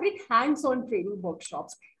separate hands-on training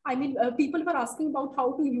workshops. People were asking about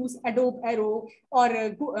how to use Adobe Aero or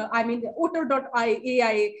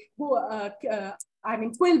Otter.ai,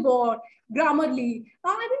 Quillbot, Grammarly.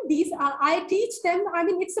 These I teach them.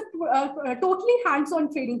 It's a totally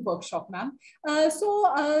hands-on training workshop, ma'am. So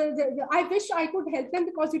I wish I could help them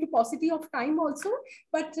because due to paucity of time also.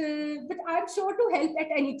 But I'm sure to help at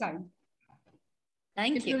any time.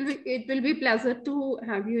 Thank you. It will be pleasure to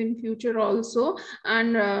have you in future also,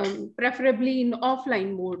 and preferably in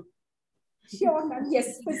offline mode. Sure, ma'am.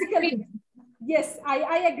 Yes, physically. Yes,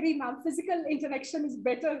 I agree, ma'am. Physical interaction is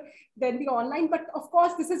better than the online. But of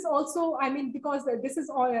course, this is also, because this is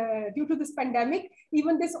due to this pandemic,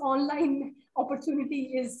 even this online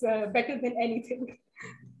opportunity is better than anything.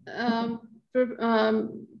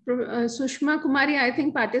 Sushma Kumari, I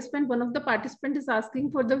think one of the participants is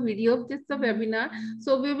asking for the video of this webinar.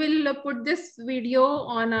 So we will put this video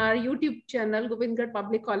on our YouTube channel, Govindgarh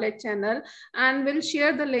Public College channel, and we'll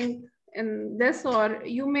share the link in this, or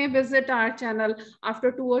you may visit our channel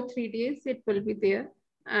after 2 or 3 days. It will be there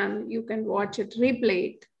and you can watch it,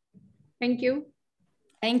 replay it. Thank you.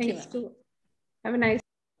 Thank you. Have a nice.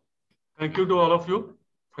 Thank you to all of you.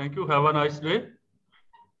 Thank you. Have a nice day.